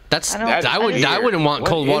 That's I don't- I That's would I weird. wouldn't want What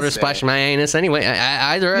cold is water that? splashing my anus anyway.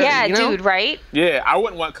 Either. Yeah, you know? dude, right? Yeah, I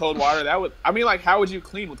wouldn't want cold water. That would. I mean, like, how would you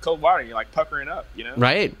clean with cold water? You're like puckering up, you know?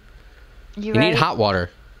 Right. You You right? need hot water.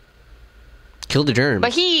 Kill the germs.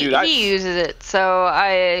 But he Dude, he uses it, so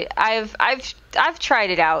I've tried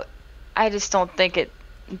it out. I just don't think it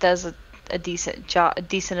does a decent job, a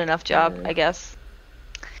decent enough job, I guess.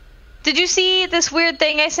 Did you see this weird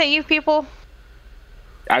thing I sent you people?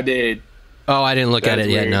 I did. Oh, I didn't look at That's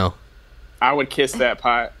it yet. weird. No. I would kiss that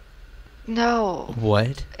pot. No,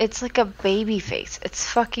 What? it's like a baby face. It's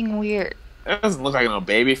fucking weird. That doesn't look like no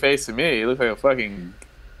baby face to me. It looks like a fucking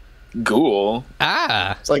ghoul.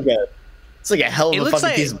 Ah. It's like a hell It of a looks fucking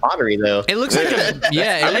like- piece of pottery, though. It looks like a,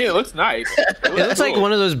 yeah. I mean, it looks nice. It looks like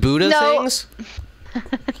one of those Buddha No. things,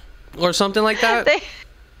 or something like that.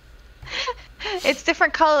 It's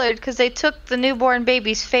different colored because they took the newborn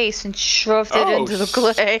baby's face and shoved it Oh, into the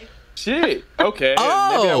clay. Shit. Okay. maybe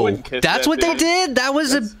I Oh, wouldn't kiss that's that what they then. did. That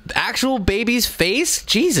was an actual baby's face.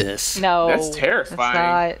 Jesus. No, That's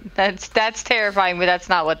terrifying. That's terrifying, but that's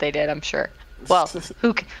not what they did. I'm sure. Well,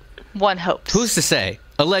 one hopes. Who's to say?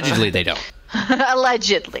 Allegedly, they don't.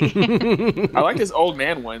 Allegedly. I like this old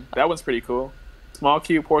man one. That one's pretty cool. Small,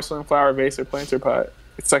 cute porcelain flower vase or planter pot.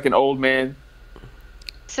 It's like an old man.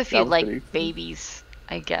 So if That you was like pretty- babies,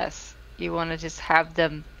 I guess you want to just have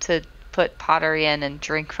them to put pottery in and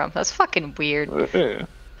drink from. That's fucking weird. Yeah.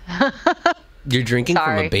 You're drinking from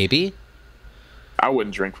Sorry. a baby? I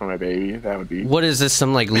wouldn't drink from a baby. That would be. What is this?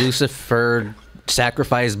 Some like Lucifer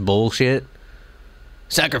sacrifice bullshit?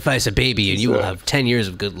 Sacrifice a baby and you will have 10 years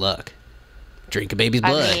of good luck. Drink a baby's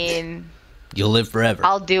blood. I mean, You'll live forever.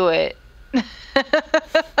 I'll do it.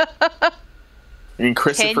 I mean, 10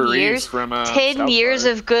 Christopher Reeves years, from 10 South years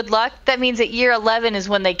Park. of good luck. That means at year 11 is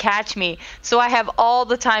when they catch me. So I have all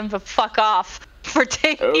the time to fuck off for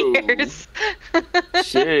 10 Oh. years.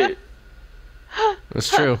 Shit. That's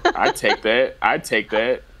true. I'd take that. I'd take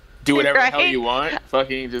that. Do whatever the hell Right? you want.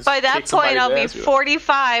 Fucking just. By that kick point, somebody's I'll be ass.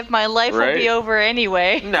 45. My life will be Right? over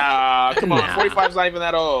anyway. Nah, come on. Nah. 45's not even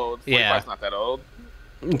that old. 45's Yeah. not that old.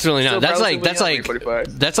 It's really not. Still That's like relatively young,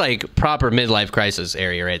 45. that's like proper midlife crisis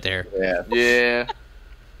area right there. Yeah. Yeah.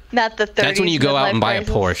 Not the 30s. That's when you go out midlife and buy a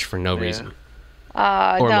crisis. Porsche for no reason. Or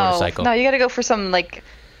a no, motorcycle. No, you gotta go for some like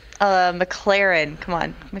McLaren. Come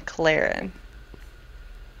on, McLaren.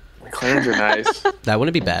 McLarens are nice. That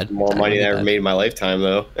wouldn't be bad. More money than I ever made in my lifetime,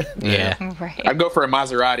 though. Yeah. Right. I'd go for a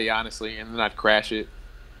Maserati, honestly, and then I'd crash it.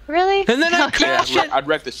 Really? And then I'd Okay. Yeah, crash it. I'd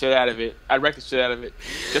wreck the shit out of it. I'd wreck the shit out of it.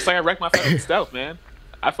 Just like I wrecked my fucking Stealth, man.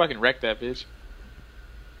 I fucking wrecked that bitch.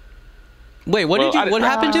 Wait, what Well, did I you? What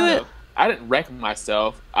didn't- happened to it? I didn't wreck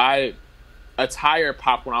myself. A tire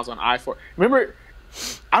popped when I was on I-4. Remember?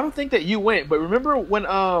 I don't think that you went, but remember when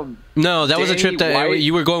No, that was a trip Danny that White-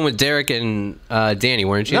 you were going with Derek and Danny,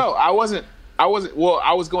 weren't you? No, I wasn't. Well,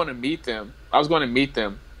 I was going to meet them. I was going to meet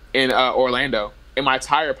them in Orlando, and my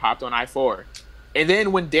tire popped on I-4. And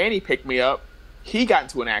then when Danny picked me up, he got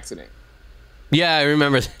into an accident. Yeah, I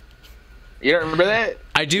remember. You don't remember that?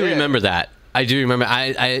 I do Yeah. remember that. I do remember.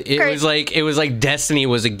 It Great. was like destiny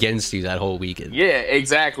was against you that whole weekend. Yeah,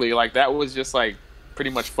 exactly. Like that was just like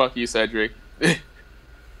pretty much fuck you, Cedric.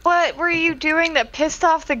 What were you doing that pissed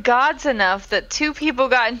off the gods enough that two people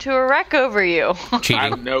got into a wreck over you? I have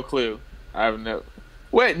Cheating. no clue. I have no.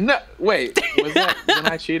 Wait, no. Wait, was that when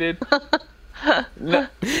I cheated? No,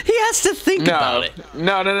 He has to think about it.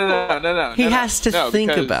 no. He has to think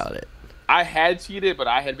because about it. I had cheated, but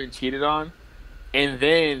I had been cheated on, and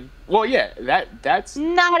then, well, yeah, that's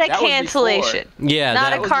Not a that was cancellation. Yeah, Not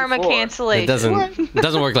that a was karma before. cancellation. it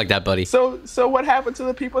doesn't work like that, buddy. So what happened to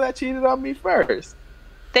the people that cheated on me first?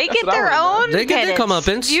 They That's get what I their wanna know. own They get their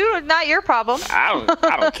penance. comeuppance. Not your problem.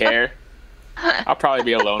 I don't care. I'll probably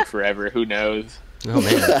be alone forever. Who knows? Oh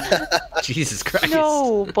man, Jesus Christ!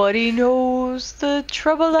 Nobody knows the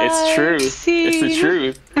trouble It's true. I've seen. It's the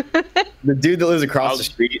truth. The dude that lives across I'll- the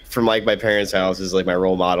street from like my parents' house is like my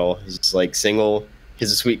role model. He's just like single. He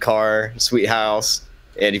has a sweet car, sweet house,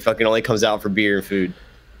 and he fucking only comes out for beer and food.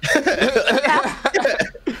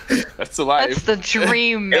 That's the life. That's the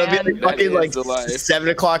dream, It'll man. be like fucking is like the life. 7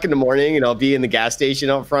 o'clock in the morning, and I'll be in the gas station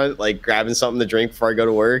out front, like grabbing something to drink before I go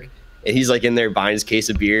to work. And he's like in there buying his case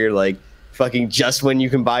of beer, like fucking just when you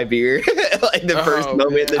can buy beer, like the first Oh,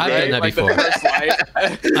 moment of the I've day. done that Like the before. first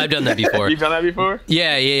light. I've done that before. You've done that before?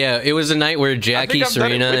 Yeah. It was a night where Jackie, I've done it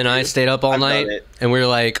Serena, with and I you. stayed up all I've done night, it. and we were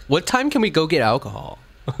like, "What time can we go get alcohol?"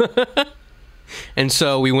 And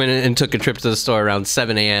so we went and took a trip to the store around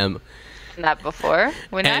 7 a.m. That before.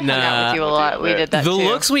 When And, I hung out with you a lot, we did that The too.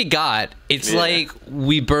 looks we got, it's Yeah. like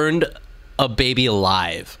we burned a baby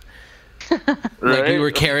alive. Like we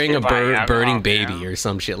were carrying a burning baby or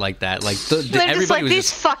some shit like that. Like They're just everybody like was these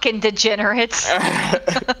just fucking degenerates.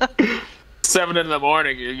 7 in the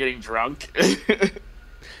morning, you're getting drunk.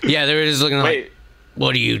 yeah. They were just looking like, Wait,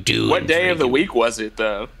 "What do you do?" what day of the week was it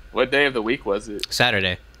though? What day of the week was it?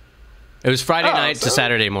 Saturday. It was Friday Oh, night to so-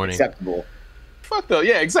 Saturday morning. Acceptable. Fuck those.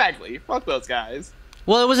 Yeah, exactly. Fuck those guys.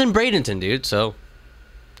 Well, it was in Bradenton, dude. So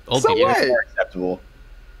old So people. what? More acceptable.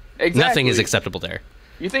 Exactly. Nothing is acceptable there.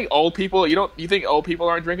 You think old people? You think old people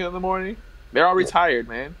aren't drinking in the morning? They're all retired,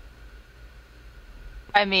 man.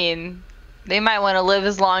 I mean, they might want to live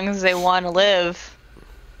as long as they want to live.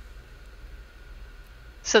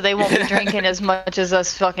 So they won't be drinking as much as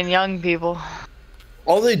us fucking young people.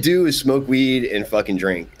 All they do is smoke weed and fucking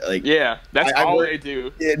drink. Like, Yeah, that's I all work- they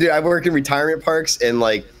do. yeah, dude, I work in retirement parks, and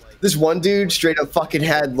like this one dude straight up fucking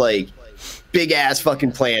had like big ass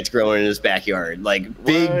fucking plants growing in his backyard, like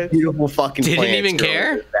big What? beautiful fucking. Didn't plants even growing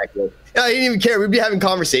care? in his backyard. Yeah, he didn't even care. We'd be having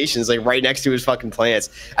conversations like right next to his fucking plants.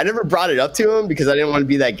 I never brought it up to him because I didn't want to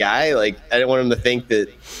be that guy. Like I didn't want him to think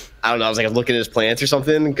that I don't know. I was like looking at his plants or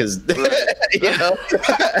something because you know.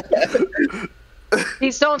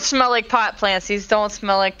 These don't smell like pot plants. These don't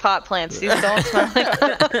smell like pot plants. These don't smell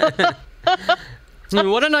like.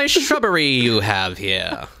 What a nice shrubbery you have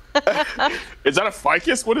here. Is that a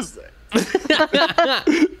ficus? What is that?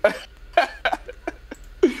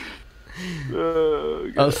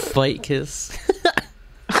 Oh, A fight kiss.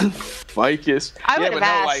 ficus. I would Yeah, have but no,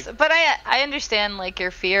 asked, but I understand like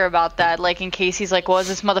your fear about that. Like in case he's like, "Was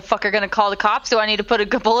this motherfucker gonna call the cops? Do I need to put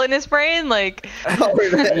a bullet in his brain?" Like,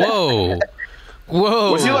 Whoa.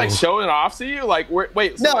 Whoa. Was he like showing off to you? Like,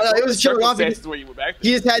 wait. So, No, like, no, what it were was the showing off. circumstances where you went back.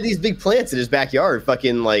 He just had these big plants in his backyard.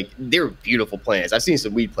 Fucking like they were beautiful plants. I've seen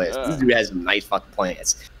some weed plants. This dude has some nice fucking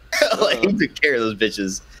plants. Like he took care of those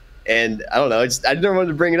bitches. And I don't know. I never wanted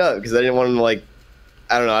to bring it up because I didn't want him to like.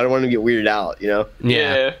 I don't know. I don't want him to get weirded out. You know.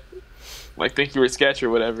 Yeah. Like think you were sketch or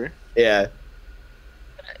whatever. Yeah.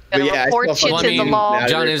 gonna yeah, I report still shit fucking- to the law. out of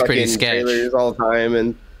John their is pretty fucking sketch. trailers all the time,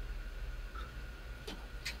 and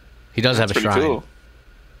He does have a Pretty shrine. cool.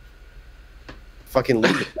 fucking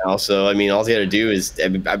leave it now. So I mean, all he had to do is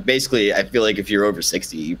basically. I feel like if you're over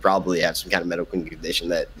 60, you probably have some kind of medical condition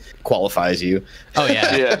that qualifies you. Oh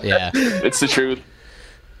yeah. Yeah. Yeah. It's the truth.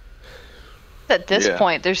 At this Yeah.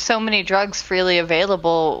 point, there's so many drugs freely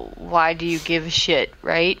available. Why do you give a shit,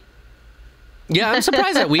 right? Yeah, I'm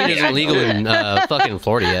surprised that weed isn't legal in fucking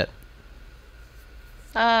Florida yet.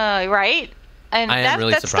 Right? And I am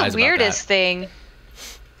really that's surprised the about weirdest that. thing.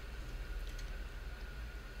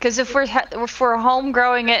 Because if we're home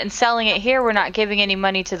growing it and selling it here, we're not giving any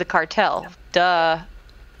money to the cartel. Duh.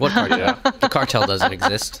 What cartel? Yeah. The cartel doesn't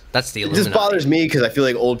exist. That's the It Illuminati. just bothers me because I feel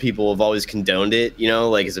like old people have always condoned it. You know,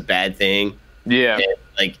 like it's a bad thing. Yeah. And,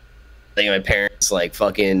 like my parents like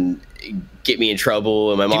fucking get me in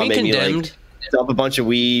trouble, and my Do you mom mean made me condemned? like dump a bunch of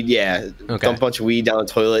weed. Yeah, Okay. dump a bunch of weed down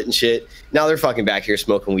the toilet and shit. Now they're fucking back here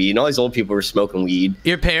smoking weed, and all these old people are smoking weed.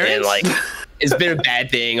 Your parents? And like, it's been a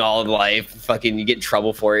bad thing all of life. Fucking, you get in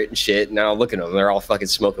trouble for it and shit. Now look at them; they're all fucking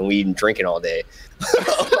smoking weed and drinking all day.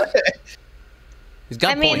 He's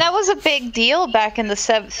got I mean, point. that was a big deal back in the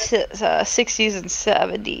 60s and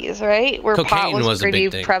 70s, right? Where pot Cocaine was, was a pretty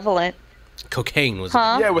big thing. prevalent. Cocaine was.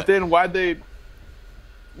 Huh? Yeah, but then why'd they?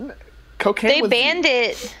 Cocaine. They was- banned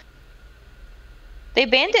it. They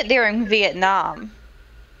banned it during Vietnam.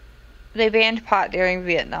 They banned pot during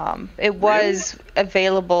Vietnam. It was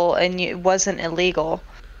available and it wasn't illegal.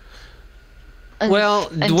 Well,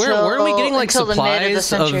 weren't we getting like until the mid of the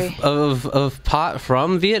supplies century. of pot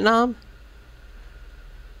from Vietnam?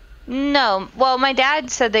 No. Well, my dad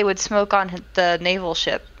said they would smoke on the naval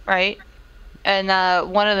ship, right? And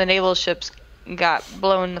one of the naval ships got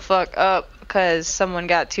blown the fuck up because someone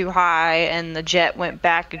got too high and the jet went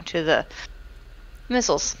back into the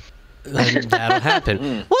missiles. That'll happen.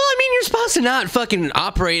 Well, I mean, you're supposed to not fucking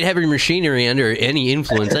operate heavy machinery under any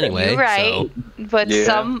influence anyway. Right.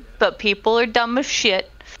 So. But people are dumb as shit.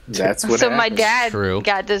 That's what So my happens. dad True.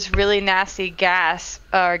 got this really nasty gash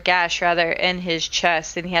rather in his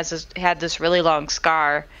chest, and he had this really long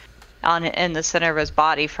scar in the center of his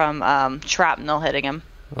body from shrapnel hitting him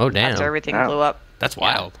Oh, damn. after everything Wow. blew up. That's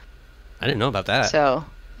wild. I didn't know about that. So,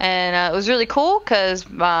 and it was really cool because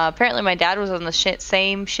apparently my dad was on the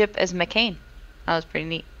same ship as McCain. That was pretty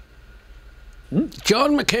neat.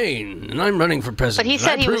 John McCain, and I'm running for president. But he and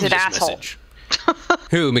said I he was approve an this asshole. message.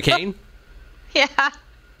 Who, McCain? Yeah.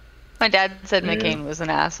 My dad said McCain was an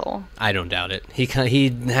asshole. I don't doubt it. He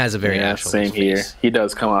has a very Yeah, asshole same here. face. He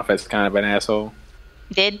does come off as kind of an asshole.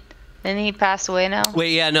 Did? Then he passed away now?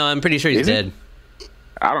 Wait, yeah, no, I'm pretty sure he's Is he? dead.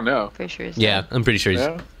 I don't know. Pretty sure he's Yeah, I'm pretty sure he's.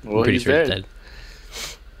 Yeah, well, I'm pretty he's sure he's dead. dead.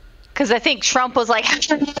 Because I think Trump was like,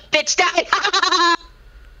 bitch died.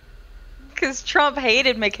 Because Trump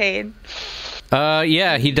hated McCain.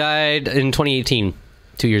 Yeah, he died in 2018,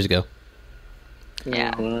 2 years ago.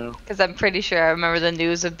 Yeah. Well, Because I'm pretty sure I remember the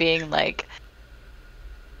news of being like,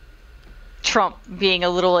 Trump being a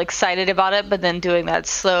little excited about it, but then doing that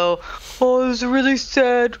slow, oh, this is really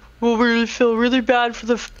sad. We'll really feel really bad for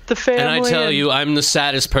the family. And I tell you, I'm the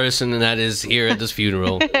saddest person that is here at this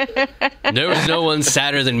funeral. There was no one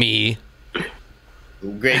sadder than me.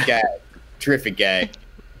 Great guy, terrific guy.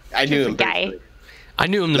 I knew him. Guy. personally. I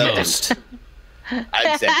knew him the Love him. most.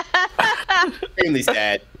 I'm sad. Extremely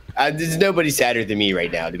sad. There's nobody sadder than me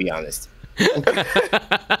right now, to be honest.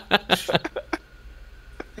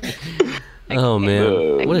 Oh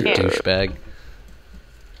man, what a can't. douchebag.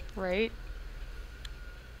 Right?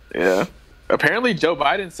 yeah. Apparently, Joe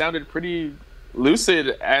Biden sounded pretty lucid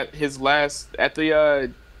at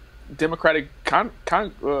the Democratic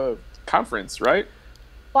conference, right?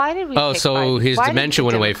 Why did we Oh, pick so Biden? his Why did dementia the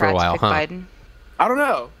went away for a Democrats while, pick huh? Biden? I don't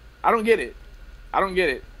know. I don't get it.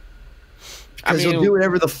 Because he'll do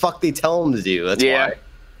whatever the fuck they tell him to do. That's Yeah. why.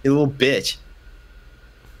 You little bitch.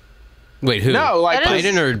 Wait, who? No, like That is-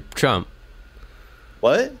 Biden or Trump?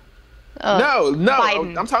 What? no,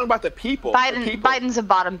 Biden. I'm talking about the people. the people. Biden's a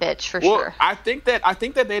bottom bitch for Well, sure. I think that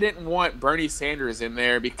they didn't want Bernie Sanders in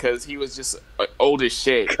there because he was just old as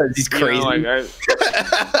shit. Because he's You know, crazy. like,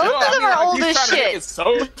 Both of them are old he's as trying to make shit. it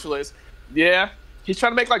socialist. Yeah, he's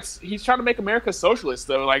trying to make America socialist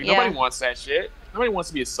though. Like Yeah. nobody wants that shit. Nobody wants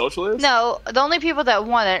to be a socialist. No, the only people that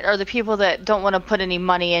want it are the people that don't want to put any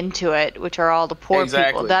money into it, which are all the poor people.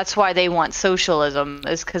 Exactly. That's why they want socialism,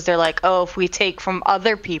 is because they're like, oh, if we take from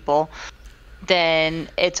other people, then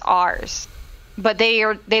it's ours. But they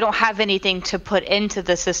don't have anything to put into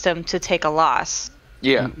the system to take a loss.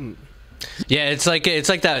 Yeah. Yeah, it's like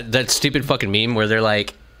that stupid fucking meme where they're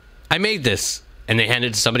like, "I made this," and they hand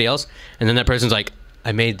it to somebody else, and then that person's like,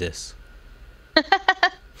 "I made this."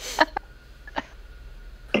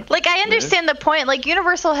 Like, I understand the point. Like,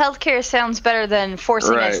 universal healthcare sounds better than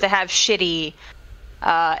forcing us Right. to have shitty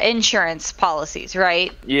insurance policies,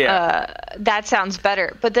 right? Yeah. That sounds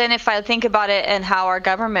better. But then if I think about it and how our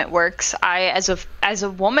government works, I, as a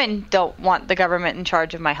woman, don't want the government in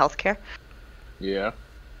charge of my healthcare. Yeah.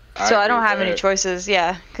 So I don't agree have with any that. choices.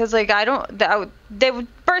 Yeah, because like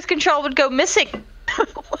birth control would go missing.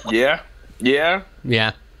 Yeah. Yeah.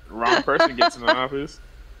 Yeah, Wrong person gets in the office.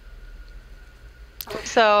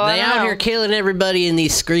 So I they don't out know. here killing everybody in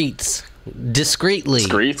these streets discreetly.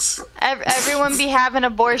 Streets. Everyone be having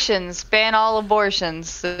abortions. Ban all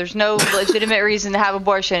abortions. There's no legitimate reason to have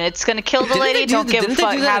abortion. It's gonna kill the lady. Don't give a Didn't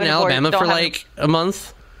fuck. they do that Have in an abortion. Alabama Don't for have like a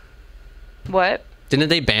month? what? Didn't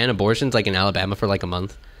they ban abortions like in Alabama for like a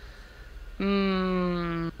month?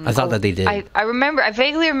 I thought that they did. I remember. I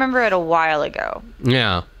vaguely remember it a while ago.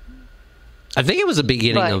 Yeah, I think it was the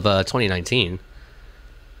beginning But- of 2019.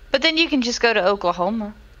 But then you can just go to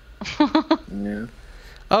Oklahoma. Yeah.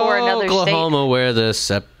 Oh, Or another state. Oklahoma, where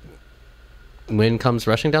the wind comes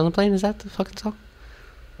rushing down the plain. Is that the fucking song?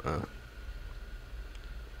 I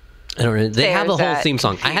don't know. They have the There's whole that theme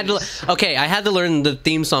song. I had to learn the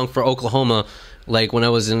theme song for Oklahoma, like when I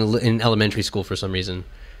was in elementary school for some reason.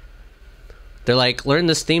 They're like, learn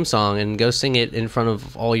this theme song and go sing it in front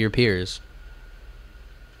of all your peers.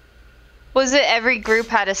 Was it every group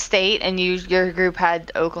had a state and your group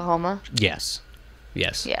had Oklahoma? Yes.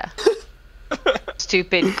 Yeah.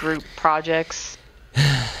 Stupid group projects.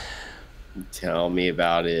 Tell me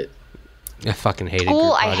about it. I fucking hated School,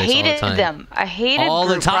 group I projects all the hated time. them. I hated All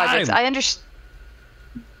the group projects. time. I understand.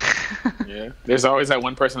 Yeah. There's always that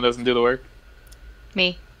one person that doesn't do the work.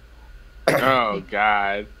 Me. Oh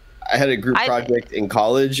God. I had a group project in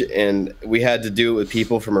college, and we had to do it with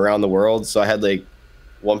people from around the world. So I had like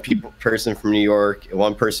one person from New York, and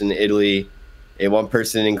one person in Italy, and one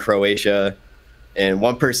person in Croatia, and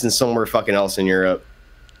one person somewhere fucking else in Europe.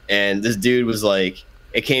 And this dude was like,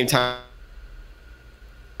 it came time.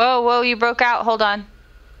 Whoa, you broke out. Hold on.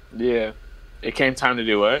 Yeah. It came time to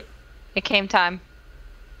do what? It came time.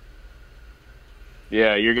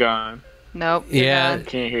 Yeah, you're gone. Nope. you're Yeah. gone.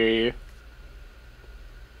 Can't hear you.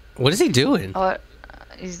 What is he doing? Oh,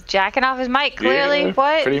 he's jacking off his mic, clearly. Yeah,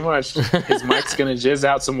 What? Pretty much. His mic's gonna jizz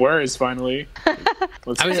out some words finally. I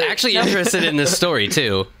was actually interested in this story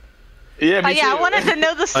too. Yeah, me Yeah, I too. wanted to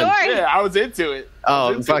know the story. Yeah, I was into it.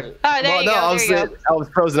 Oh, fuck. Oh, there you go. I There you was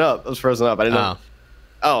frozen up. I didn't know.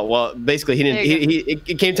 Oh, well, basically, he didn't. There you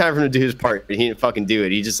It came time for him to do his part, but he didn't fucking do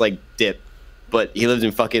it. He just like dipped. But he lived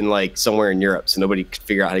in fucking like somewhere in Europe, so nobody could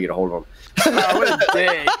figure out how to get a hold of him. Oh, what a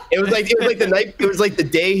dick. It was like the night. It was like the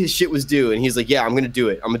day his shit was due, and he's like, "Yeah, I'm gonna do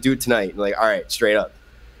it. I'm gonna do it tonight." And like, all right, straight up.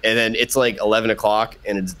 And then it's like 11 o'clock,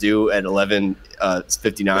 and it's due at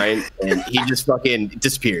 11:59, and he just fucking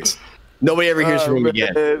disappears. Nobody ever hears from him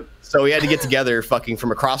again. Man. So we had to get together, fucking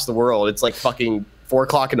from across the world. It's like fucking 4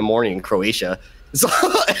 o'clock in the morning in Croatia, so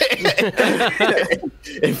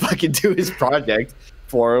and fucking do his project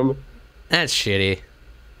for him. That's shitty.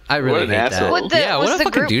 I really What an hate asshole. that. Would the, Yeah, what was a the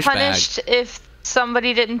fucking group douchebag. punished if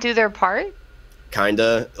somebody didn't do their part?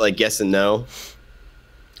 Kinda like yes and no.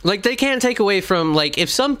 Like, they can't take away from, like, if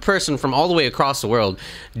some person from all the way across the world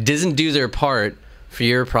doesn't do their part for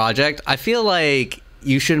your project, I feel like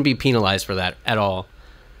you shouldn't be penalized for that at all.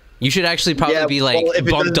 You should actually probably be, like, if it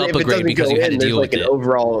bumped doesn't- up if a it grade doesn't because go you had to in, deal there's with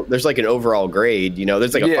like it. there's like an overall grade, you know,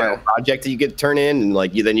 there's like a Yeah. final project that you get to turn in, and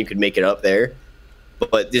like then you could make it up there.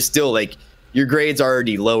 But it's still like your grade's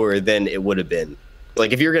already lower than it would have been.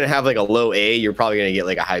 Like if you're gonna have like a low A, you're probably gonna get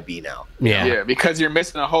like a high B now. Yeah. Yeah, because you're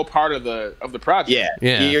missing a whole part of the project. Yeah,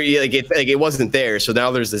 Yeah. It wasn't there, so now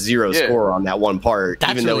there's a zero Yeah. score on that one part,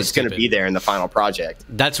 That's even though really it's gonna stupid. be there in the final project.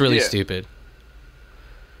 That's really Yeah. stupid.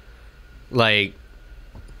 Like,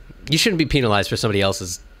 you shouldn't be penalized for somebody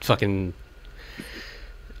else's fucking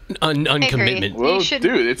uncommitment. Well, You shouldn't-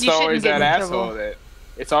 dude, it's you shouldn't always get that in trouble.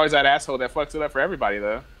 asshole that fucks it up for everybody,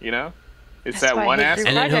 though. You know, it's That's that why I one hate asshole.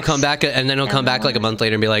 And then he'll come back, like a month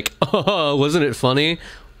later and be like, "Oh, wasn't it funny?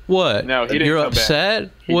 What? No, he didn't You're come back. upset?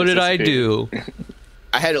 He What just did I do?"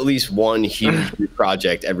 I had at least one huge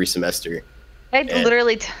project every semester. I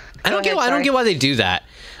literally. I don't get why they do that.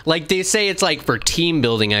 Like, they say it's like for team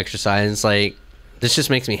building exercise. It's like, this just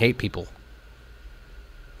makes me hate people.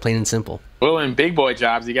 Plain and simple. Well, in big boy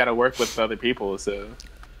jobs, you got to work with other people, so.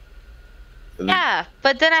 Yeah,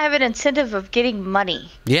 but then I have an incentive of getting money.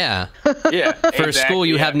 Yeah. Yeah. For school,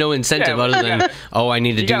 you have no incentive Yeah, other you than, gotta- oh, I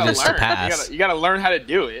need to you do gotta this to learn. pass. You gotta learn how to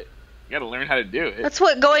do it. You gotta learn how to do it. That's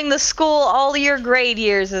what going to school all your grade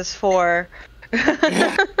years is for.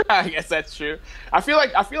 I guess that's true. I feel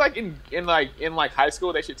like in high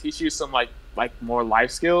school they should teach you some like more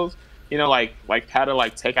life skills. You know, like how to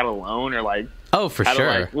like take out a loan or like Oh, for how sure.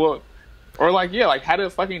 to like how to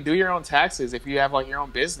fucking do your own taxes if you have like your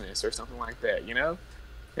own business or something like that. You know,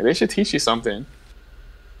 yeah, they should teach you something.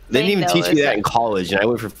 They didn't even know teach me that it's in college, and I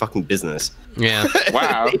went for fucking business. Yeah.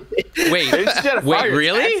 Wow. Wait, They teach you how to file wait, your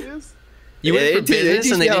really? taxes? You Yeah, went for they business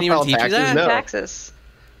teach and they you how didn't to even file teach you taxes, that? no. Taxes.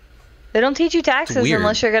 They don't teach you taxes weird.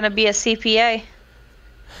 unless you're going to be a CPA.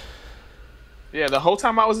 Yeah, the whole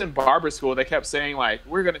time I was in barber school, they kept saying like,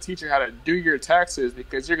 "We're gonna teach you how to do your taxes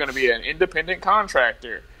because you're gonna be an independent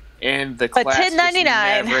contractor." And the class just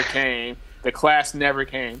 1099. never came. The class never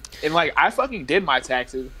came. And like, I fucking did my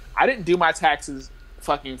taxes. I didn't do my taxes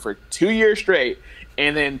fucking for 2 years straight.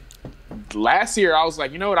 And then last year, I was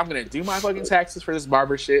like, you know what? I'm gonna do my fucking taxes for this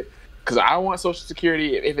barber shit because I want Social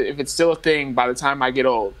Security if it's still a thing by the time I get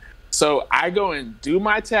old. So I go and do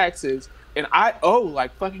my taxes. And I owe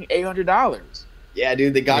like fucking $800. Yeah,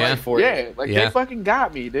 dude, they got Yeah. me for it. Yeah, like Yeah. they fucking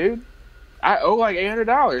got me, dude. I owe like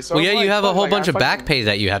 $800. So Well, I'm yeah, like, you have a fuck, whole like, bunch I of back fucking- pay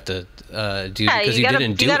that you have to do Yeah, because you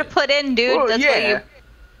didn't do you gotta it. put in, dude. Well, That's yeah. what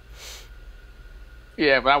you.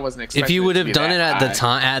 Yeah, but I wasn't expecting. If you would to have be done it that at the high.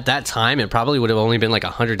 time, at that time, it probably would have only been like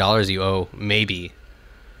 $100 you owe, maybe.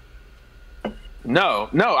 No,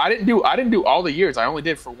 I didn't do all the years. I only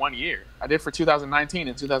did for 1 year. I did for 2019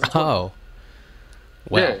 and 2020. Oh,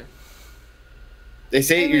 well, Yeah. They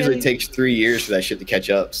say it I usually really- takes 3 years for that shit to catch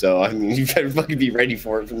up. So I mean, you better fucking be ready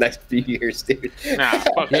for it for the next few years, dude. Nah,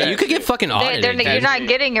 fuck Yeah, that. you could get fucking audited. You're dude. not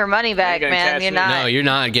getting your money back, gonna man. catch You're me. not. No, you're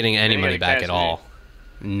not getting any You're money gonna back catch at me. all.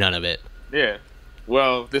 None of it. Yeah.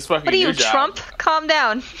 Well, this fucking What are you, new job. Trump? Calm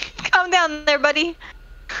down. Calm down there, buddy.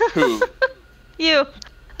 Who? You.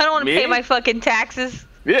 I don't want to Me? pay my fucking taxes.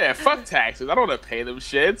 Yeah, fuck taxes. I don't want to pay them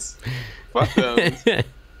shits. Fuck those.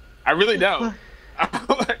 I really don't.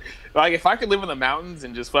 Like, if I could live in the mountains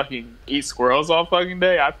and just fucking eat squirrels all fucking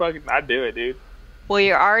day, I'd do it, dude. Well,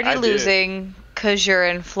 you're already I did. losing because you're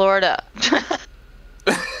in Florida.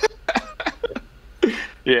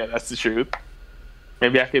 Yeah, that's the truth.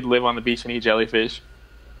 Maybe I could live on the beach and eat jellyfish.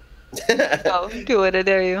 Oh, do it, I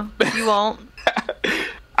dare you. You won't.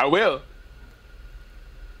 I will.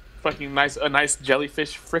 Fucking a nice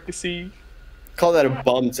jellyfish fricassee. Call that a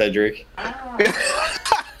bum, Cedric.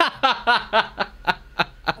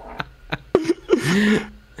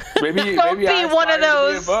 Maybe Don't maybe I be one of aspire to be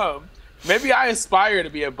a those. bum. Maybe I aspire to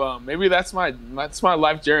be a bum. Maybe that's my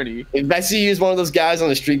life journey. If I see you as one of those guys on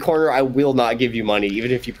the street corner, I will not give you money,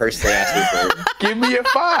 even if you personally ask me for it. Give me a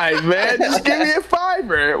 $5, man. Just give me a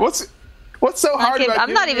 $5. What's so hard about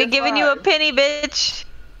I'm not giving even me giving you a $5? penny, bitch.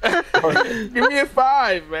 Give me a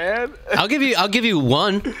 $5, man. I'll give you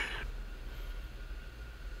one, and then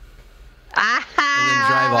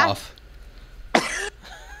drive off.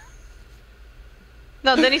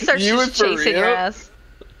 No, then he starts You just went for chasing your real? ass.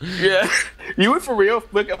 Yeah. You would for real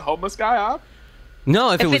flick a homeless guy off? No,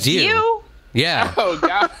 if it If was it's you. you, Yeah. Oh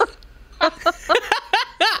god.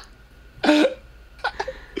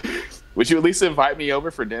 Would you at least invite me over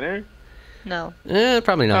for dinner? no.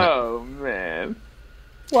 Probably not. Oh man.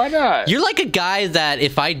 Why not? You're like a guy that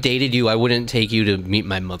if I dated you, I wouldn't take you to meet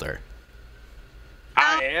my mother.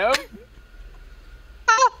 I am.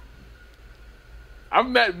 I've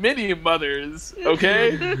met many mothers,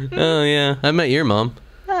 okay? Oh yeah, I met your mom.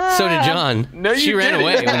 So did John. No, you she ran didn't.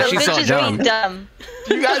 away when The she bitch saw is John. really dumb.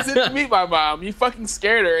 You guys didn't meet my mom. You fucking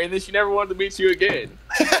scared her, and then she never wanted to meet you again.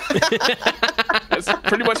 That's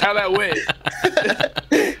pretty much how that went.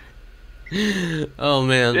 Oh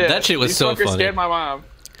man, Yeah, that shit was these so fuckers funny. scared my mom.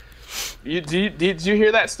 Did you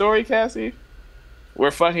hear that story, Cassie?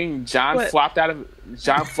 Where fucking John What? flopped out of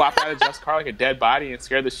Jeff's car like a dead body and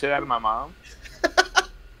scared the shit out of my mom.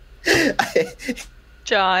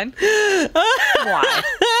 John. Why?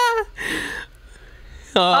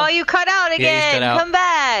 Oh, you cut out he's again. cut out. Come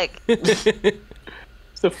back.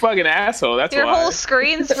 It's a fucking asshole. That's Your why. whole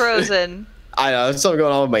screen's frozen. I know, there's something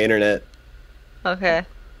going on with my internet. Okay.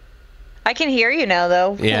 I can hear you now,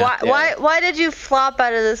 though. Yeah. Why did you flop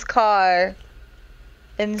out of this car?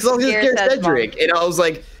 And Because I was scare scared Sed's mom? Cedric, and I was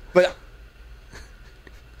like, but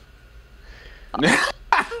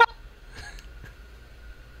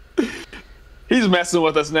He's messing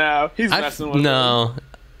with us now. He's messing with us. No,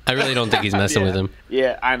 I really don't think he's messing with him.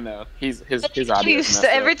 Yeah, I know. His audio.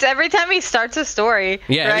 Every time he starts a story,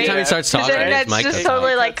 Yeah, every right? time he starts His talking, his internet's mic just cuts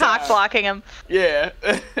totally out. like Cuts cock out. blocking him. Yeah.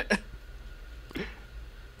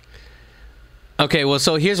 Okay, well,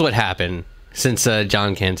 so here's what happened. Since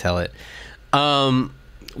John can't tell it,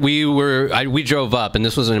 we drove up, and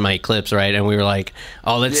this was in my Eclipse, right? And we were like,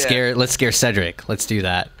 "Oh, let's scare Cedric. Let's do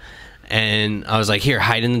that." And I was like, "Here,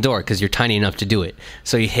 hide in the door, because you're tiny enough to do it."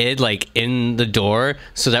 So he hid like in the door,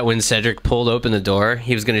 so that when Cedric pulled open the door,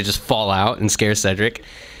 he was gonna just fall out and scare Cedric.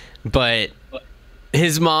 But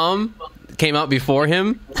his mom came out before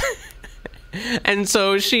him. And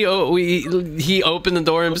so he opened the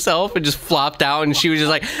door himself and just flopped out, and she was just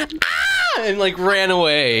like, ah, and like ran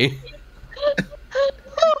away.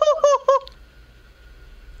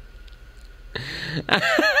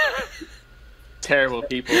 Terrible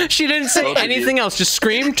people. She didn't say Both of anything you. else. Just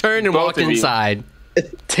screamed, turned, and Both walked of you. inside.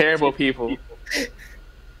 Terrible people.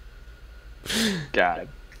 God.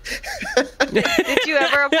 Did you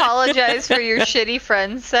ever apologize for your shitty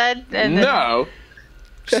friend said? And then- No.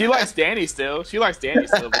 She likes Danny still. She likes Danny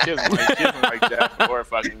still, but she doesn't like Jeff or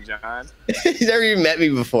fucking John. he's never even met me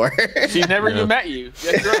before. She's never Yeah. even met you.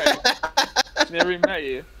 That's right. She's never even met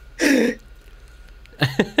you.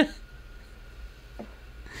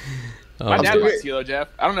 My Oh, dad dude. likes you though, Jeff.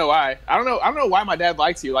 I don't know why. I don't know why my dad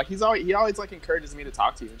likes you. Like he always like encourages me to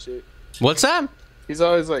talk to you and shit. what's that? He's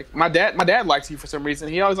always like my dad likes you for some reason.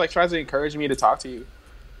 He always like tries to encourage me to talk to you.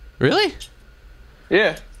 Really?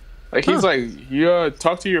 Yeah. Like he's Huh. like, you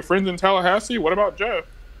talk to your friends in Tallahassee? What about Jeff?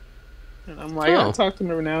 And I'm like, Oh. I talk to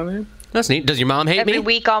him every now and then. That's neat. Does your mom hate every me?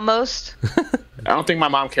 week almost. I don't think my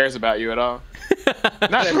mom cares about you at all.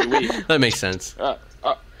 Not every week. That makes sense. I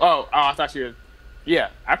thought you. Yeah,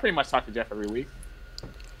 I pretty much talk to Jeff every week.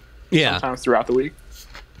 Yeah. Sometimes throughout the week.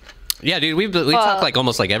 Yeah, dude, we talk like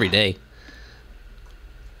almost like every day.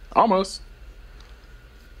 Almost.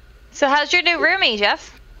 So how's your new roomie,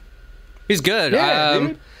 Jeff? He's good. Yeah,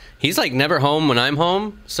 dude. He's like never home when I'm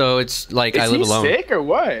home, so it's like I Is live he alone. sick or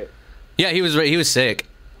what? Yeah, he was sick,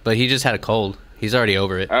 but he just had a cold. He's already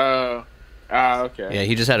over it. Oh. Okay. Yeah,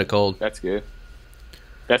 he just had a cold. That's good.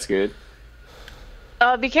 That's good.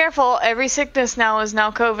 Be careful. Every sickness now is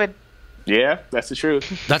now COVID. Yeah, that's the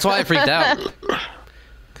truth. That's why I freaked out.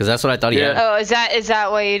 Because that's what I thought he Yeah. had. Oh, is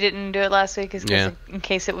that why you didn't do it last week? Is 'cause Yeah. in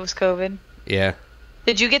case it was COVID? Yeah.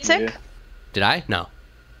 Did you get sick? Yeah. Did I? No.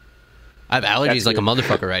 I have allergies That's like a good.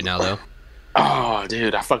 motherfucker right now, though. Oh,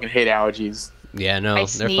 dude, I fucking hate allergies. Yeah, no, I they're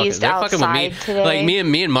sneezed fucking with me. outside today. Like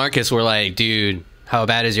me and Marcus were like, dude, how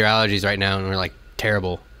bad is your allergies right now? And we're like,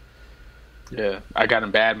 terrible. Yeah, I got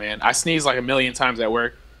them bad, man. I sneeze like a million times at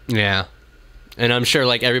work. Yeah. And I'm sure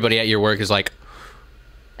like everybody at your work is like,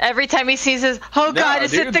 Every time he sneezes, oh god,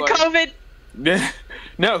 is it dude, the like- COVID?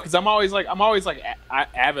 No, because I'm always like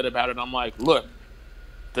avid about it. I'm like, look,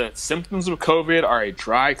 the symptoms of COVID are a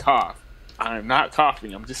dry cough. I'm not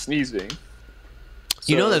coughing. I'm just sneezing.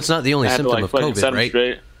 you know, So, that's not the only I had to, symptom like, of fucking set COVID, 'em right?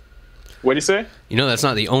 straight. What do you say? You know, that's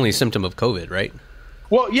not the only symptom of COVID, right?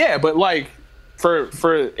 Well, yeah, but like for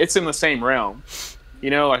it's in the same realm. You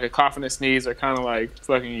know, like a cough and a sneeze are kind of like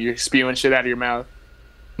fucking you're spewing shit out of your mouth,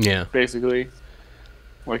 Yeah. basically.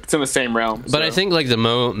 Like it's in the same realm. But I think like the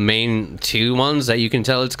main two ones that you can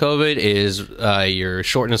tell it's COVID is your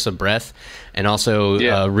shortness of breath and also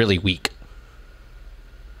Yeah. really weak.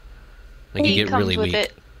 Like you He get comes really with weak.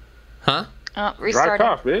 it. Huh? dry Restart.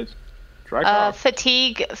 cough, bitch. Dry cough.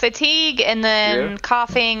 Fatigue, and then Yeah.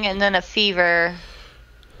 coughing, and then a fever,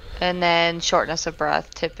 and then shortness of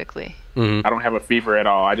breath, typically. I don't have a fever at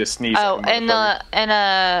all. I just sneeze. Oh, like a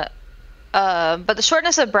motherfucker. but the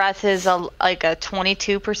shortness of breath is like a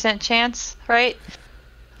 22% chance, right?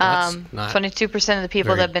 That's not 22% of the people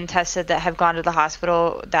very- that have been tested that have gone to the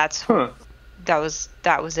hospital, that was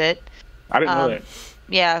it. I didn't know that.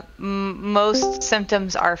 Yeah, most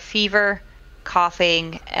symptoms are fever,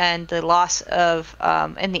 coughing, and the loss of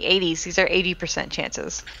in the 80s. These are 80%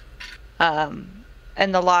 chances, and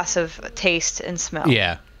the loss of taste and smell.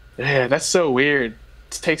 Yeah. Yeah, that's so weird.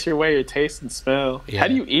 It takes away your taste and smell. Yeah. How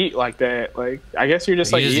do you eat like that? Like, I guess you're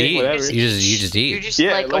just You like just eating eat. whatever. You just eat. You're just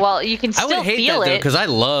Yeah, like, like- well, you can I still would hate feel that though it. because I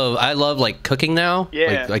love like cooking now.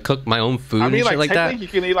 Yeah. Like I cook my own food I mean, and like shit like that. technically,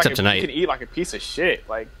 you can eat like Except tonight. you can eat like a piece of shit.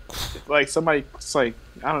 Like somebody, it's like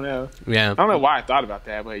I don't know. Yeah. I don't know why I thought about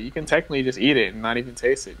that, but you can technically just eat it and not even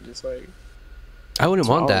taste it. Just like I wouldn't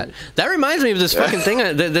want that. That reminds me of this fucking thing.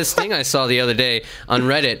 This thing I saw the other day on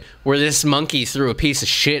Reddit, where this monkey threw a piece of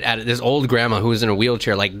shit at this old grandma who was in a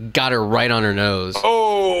wheelchair, like got her right on her nose.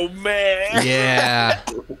 oh man. Yeah.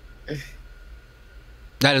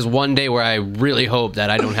 That is one day where I really hope that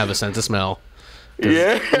I don't have a sense of smell.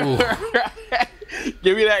 Yeah. Ooh.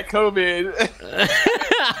 Give me that COVID.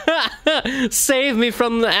 Save me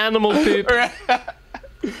from the animal poop.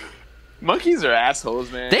 Monkeys are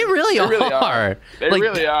assholes, man. They really are. They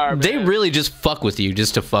really are, They man. really just fuck with you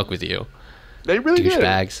just to fuck with you. They really do.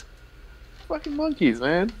 Douchebags. Fucking monkeys,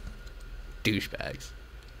 man. Douchebags.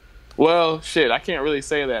 Well, shit, I can't really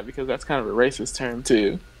say that because that's kind of a racist term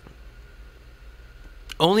too.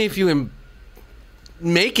 Only if you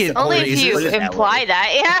make it Only if you racist. imply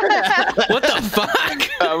that, yeah. What the fuck?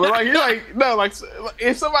 But like you're like no, like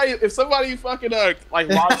if somebody fucking like watching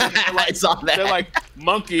I saw that. they're like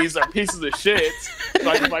monkeys are pieces of shit,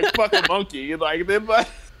 like fuck a monkey, and like they're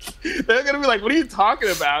gonna be like, what are you talking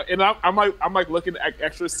about? And I'm like looking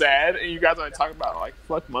extra sad, and you guys are like, talking about like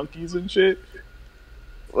fuck monkeys and shit.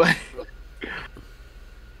 Like,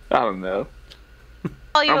 I don't know.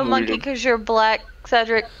 Call you a I'm monkey weird. because you're black,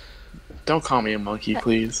 Cedric. Don't call me a monkey,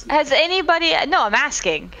 please. Has anybody? No, I'm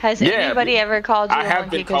asking. Has Yeah, anybody ever called you I a have monkey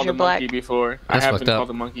been because called you're a black? monkey before. That's I have fucked been up. called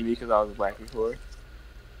a monkey because I was black before.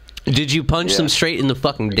 Did you punch Yeah. them straight in the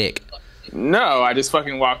fucking dick? No, I just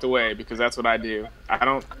fucking walked away because that's what I do. I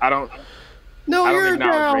don't No, I you're don't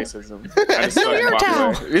acknowledge down. racism. I just fucking walk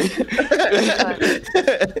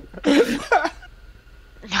away.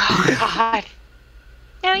 Oh God.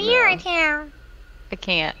 No, you're a cow. I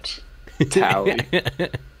can't. Tally.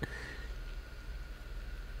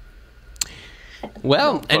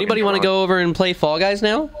 Well, anybody want to go over and play Fall Guys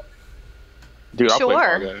now? Dude, I'll play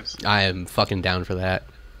Sure. Fall Guys. I am fucking down for that.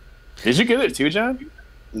 Did you get it too, John?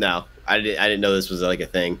 No, I didn't know this was like a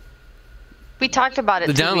thing. We talked about it.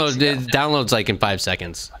 The 2 download weeks ago. it downloads like in 5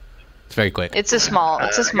 seconds. It's very quick. It's a small I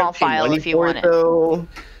gotta pay file money if you for want it. Though.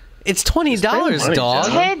 It's $20, money, dog.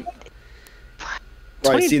 John. Ted,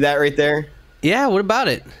 Oh, you see that right there? Yeah, what about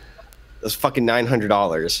it? That's fucking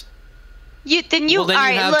 $900. You Well, then all you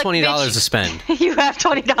right, have look, $20 bitch, to spend. You have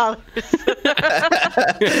 $20.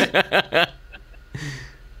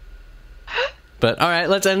 But all right,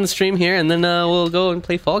 let's end the stream here, and then we'll go and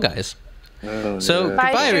play Fall Guys. Oh, So yeah. Bye,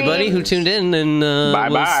 goodbye, everybody who stream. tuned in and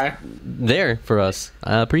Bye-bye. was there for us.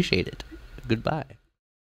 I appreciate it. Goodbye.